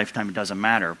in my lifetime, it doesn't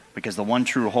matter, because the one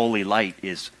true holy light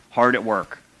is hard at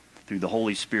work through the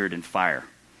Holy Spirit and fire.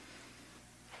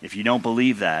 If you don't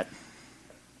believe that,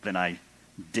 then I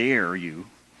dare you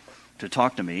to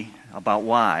talk to me about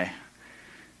why.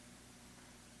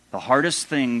 The hardest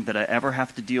thing that I ever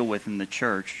have to deal with in the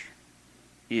church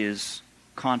is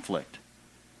conflict.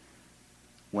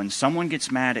 When someone gets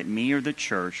mad at me or the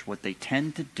church, what they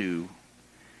tend to do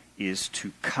is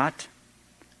to cut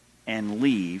and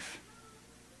leave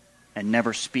and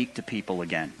never speak to people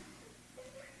again.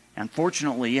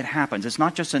 Unfortunately, it happens. It's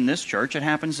not just in this church. It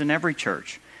happens in every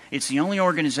church. It's the only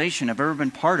organization I've ever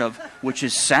been part of, which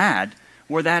is sad,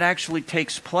 where that actually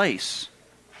takes place.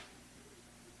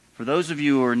 For those of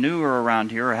you who are newer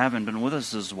around here or haven't been with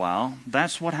us as well,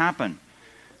 that's what happened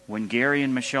when Gary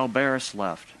and Michelle Barris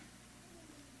left.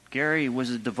 Gary was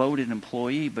a devoted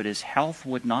employee, but his health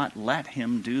would not let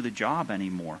him do the job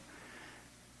anymore.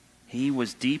 He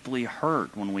was deeply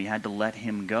hurt when we had to let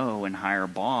him go and hire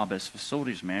Bob as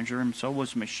facilities manager, and so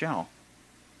was Michelle.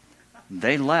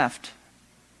 They left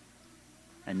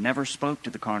and never spoke to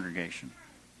the congregation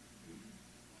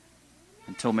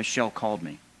until Michelle called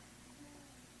me.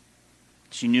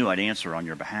 She knew I'd answer on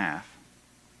your behalf.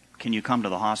 "Can you come to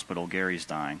the hospital? Gary's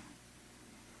dying."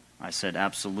 I said,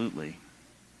 "Absolutely."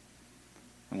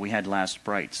 And we had last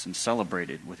rites and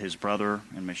celebrated with his brother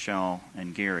and Michelle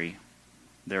and Gary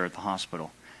there at the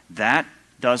hospital. That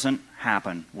doesn't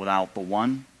happen without the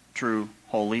one true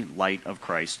holy light of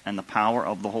Christ and the power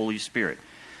of the Holy Spirit.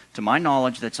 To my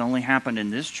knowledge, that's only happened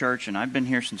in this church, and I've been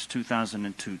here since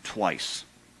 2002 twice.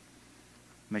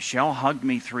 Michelle hugged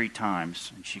me 3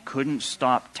 times, and she couldn't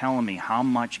stop telling me how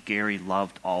much Gary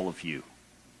loved all of you.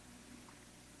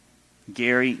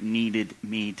 Gary needed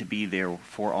me to be there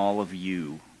for all of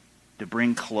you, to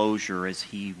bring closure as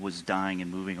he was dying and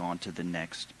moving on to the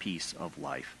next piece of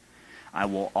life. I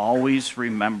will always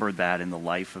remember that in the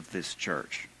life of this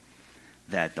church,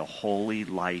 that the holy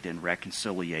light and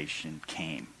reconciliation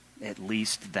came, at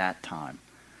least that time.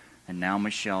 And now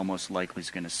Michelle most likely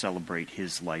is going to celebrate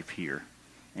his life here.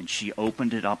 And she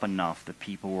opened it up enough that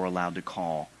people were allowed to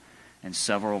call, and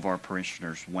several of our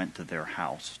parishioners went to their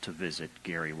house to visit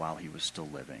Gary while he was still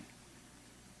living.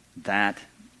 That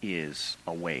is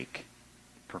awake,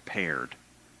 prepared,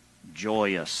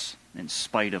 joyous in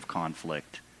spite of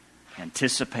conflict,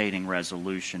 anticipating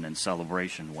resolution and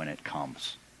celebration when it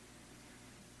comes.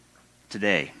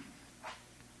 Today,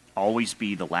 always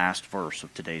be the last verse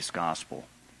of today's gospel.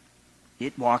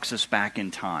 It walks us back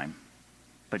in time,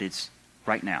 but it's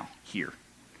right now, here.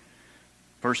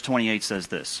 Verse 28 says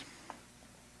this: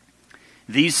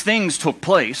 "These things took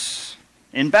place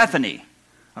in Bethany,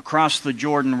 across the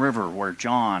Jordan River, where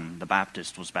John the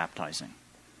Baptist was baptizing."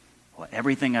 Well,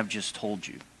 everything I've just told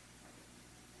you,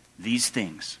 these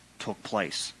things took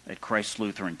place at Christ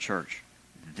Lutheran Church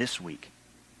this week,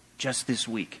 just this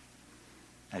week,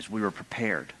 as we were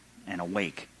prepared and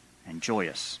awake and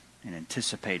joyous and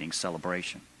anticipating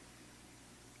celebration.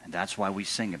 And that's why we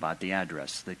sing about the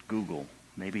address that Google,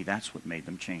 maybe that's what made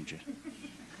them change it.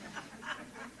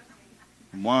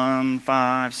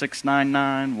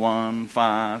 15699,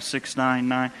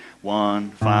 15699,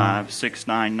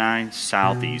 15699,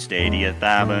 Southeast 80th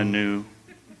Avenue.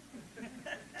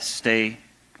 Stay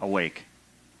awake.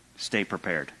 Stay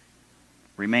prepared.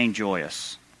 Remain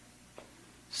joyous.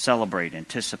 Celebrate,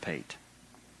 anticipate.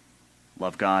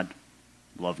 Love God,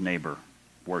 love neighbor,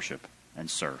 worship, and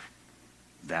serve.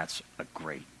 That's a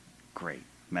great, great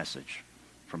message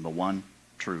from the one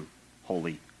true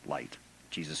holy light,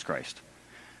 Jesus Christ.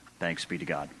 Thanks be to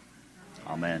God.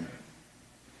 Amen.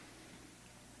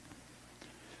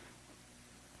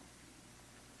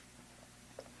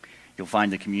 You'll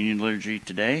find the communion liturgy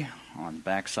today on the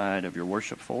backside of your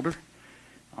worship folder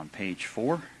on page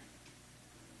 4.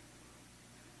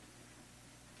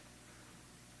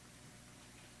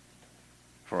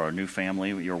 For our new family,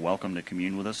 you're welcome to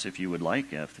commune with us if you would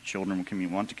like. If the children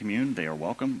want to commune, they are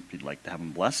welcome. If you'd like to have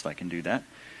them blessed, I can do that.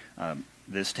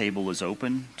 This table is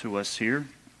open to us here,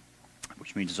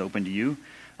 which means it's open to you.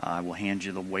 I will hand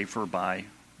you the wafer by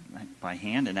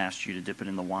hand and ask you to dip it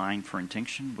in the wine for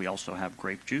intinction. We also have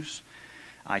grape juice.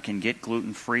 I can get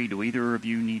gluten-free. Do either of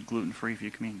you need gluten-free if you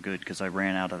commune? Good, because I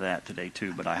ran out of that today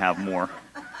too, but I have more.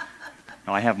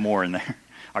 No, I have more in there.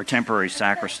 Our temporary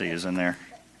sacristy is in there.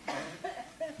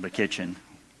 The kitchen.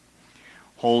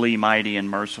 Holy, mighty, and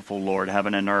merciful Lord,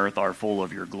 heaven and earth are full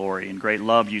of your glory. In great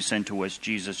love you sent to us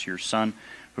Jesus, your Son,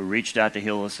 who reached out to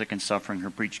heal the sick and suffering, who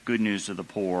preached good news to the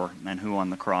poor, and who on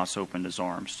the cross opened his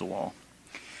arms to all.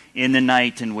 In the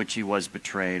night in which he was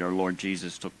betrayed, our Lord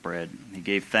Jesus took bread. He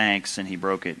gave thanks, and he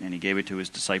broke it, and he gave it to his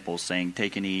disciples, saying,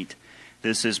 "Take and eat.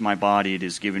 This is my body. It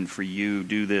is given for you.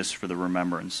 Do this for the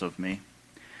remembrance of me."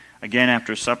 Again,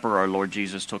 after supper, our Lord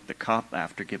Jesus took the cup.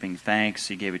 After giving thanks,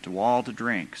 he gave it to all to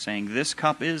drink, saying, "This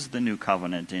cup is the new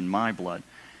covenant in my blood,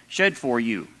 shed for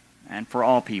you and for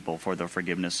all people for the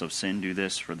forgiveness of sin. Do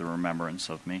this for the remembrance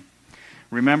of me."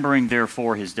 Remembering,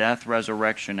 therefore, his death,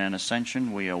 resurrection, and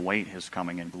ascension, we await his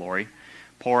coming in glory.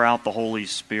 Pour out the Holy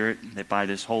Spirit, that by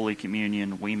this holy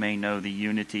communion we may know the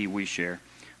unity we share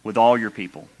with all your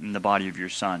people in the body of your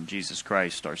Son, Jesus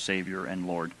Christ, our Savior and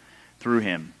Lord. Through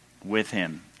him, with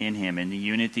him, in the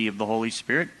unity of the Holy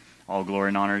Spirit, all glory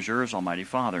and honor is yours, Almighty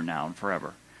Father, now and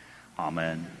forever.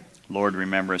 Amen. Lord,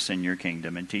 remember us in your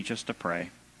kingdom and teach us to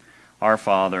pray. Our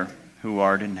Father, who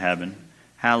art in heaven,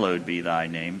 hallowed be thy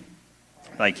name.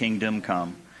 Thy kingdom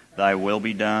come, thy will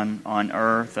be done on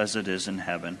earth as it is in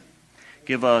heaven.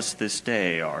 Give us this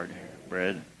day our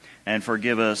bread, and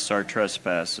forgive us our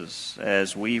trespasses,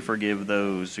 as we forgive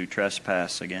those who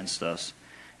trespass against us.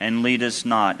 And lead us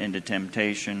not into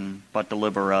temptation, but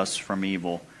deliver us from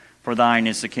evil. For thine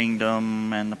is the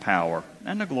kingdom, and the power,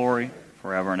 and the glory,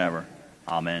 forever and ever.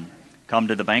 Amen. Come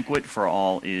to the banquet, for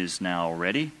all is now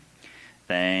ready.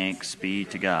 Thanks be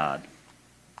to God.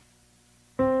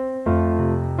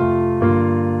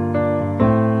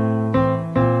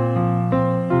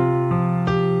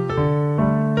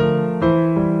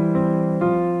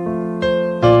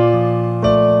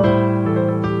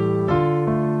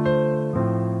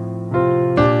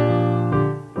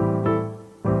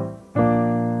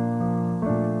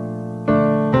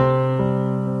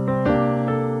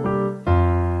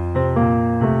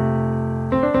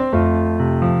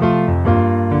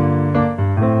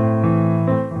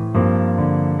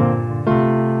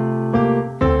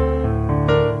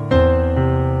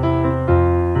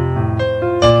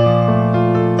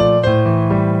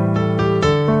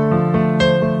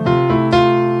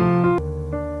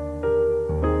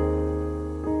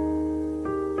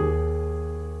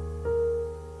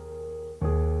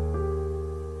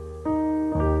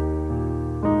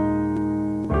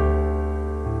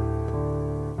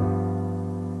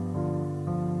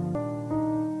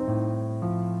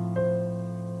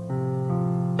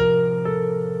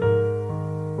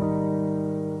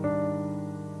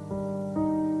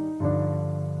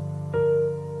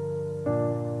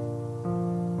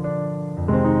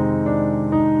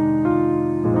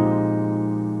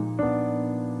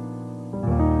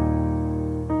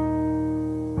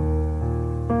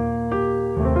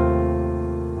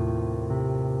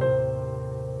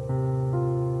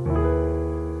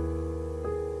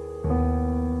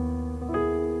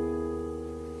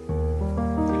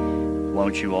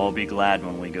 won't you all be glad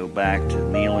when we go back to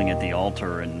kneeling at the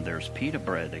altar and there's pita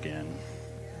bread again.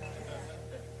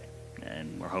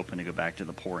 And we're hoping to go back to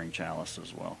the pouring chalice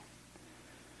as well,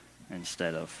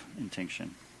 instead of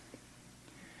intinction.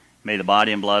 May the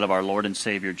body and blood of our Lord and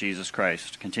Savior Jesus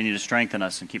Christ continue to strengthen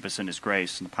us and keep us in His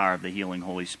grace and the power of the healing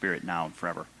Holy Spirit now and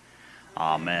forever.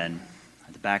 Amen.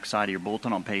 At the back side of your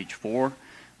bulletin on page 4,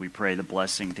 we pray the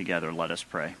blessing together. Let us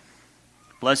pray.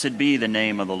 Blessed be the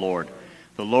name of the Lord.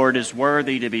 The Lord is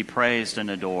worthy to be praised and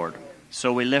adored.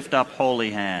 So we lift up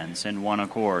holy hands in one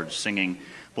accord, singing,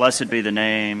 Blessed be the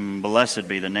name, blessed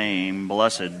be the name,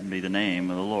 blessed be the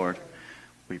name of the Lord.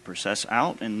 We process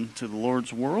out into the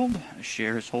Lord's world,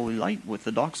 share His holy light with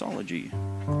the doxology.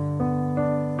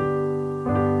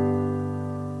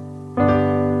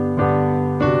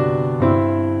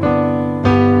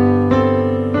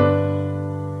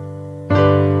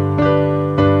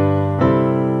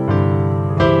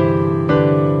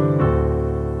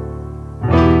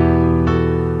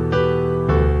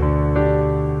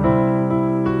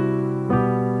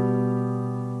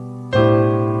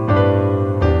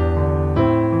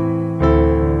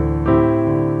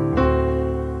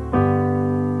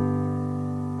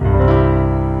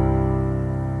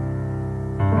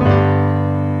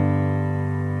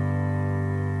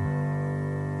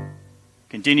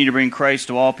 Continue to bring Christ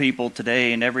to all people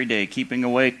today and every day, keeping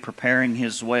awake, preparing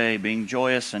His way, being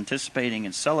joyous, anticipating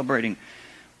and celebrating,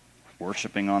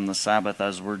 worshiping on the Sabbath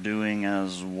as we're doing,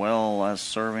 as well as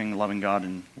serving, loving God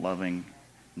and loving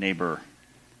neighbor.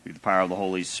 Through the power of the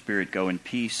Holy Spirit, go in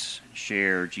peace,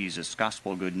 share Jesus'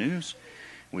 gospel good news.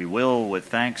 We will with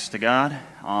thanks to God.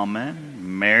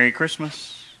 Amen. Merry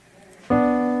Christmas.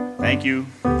 Thank you.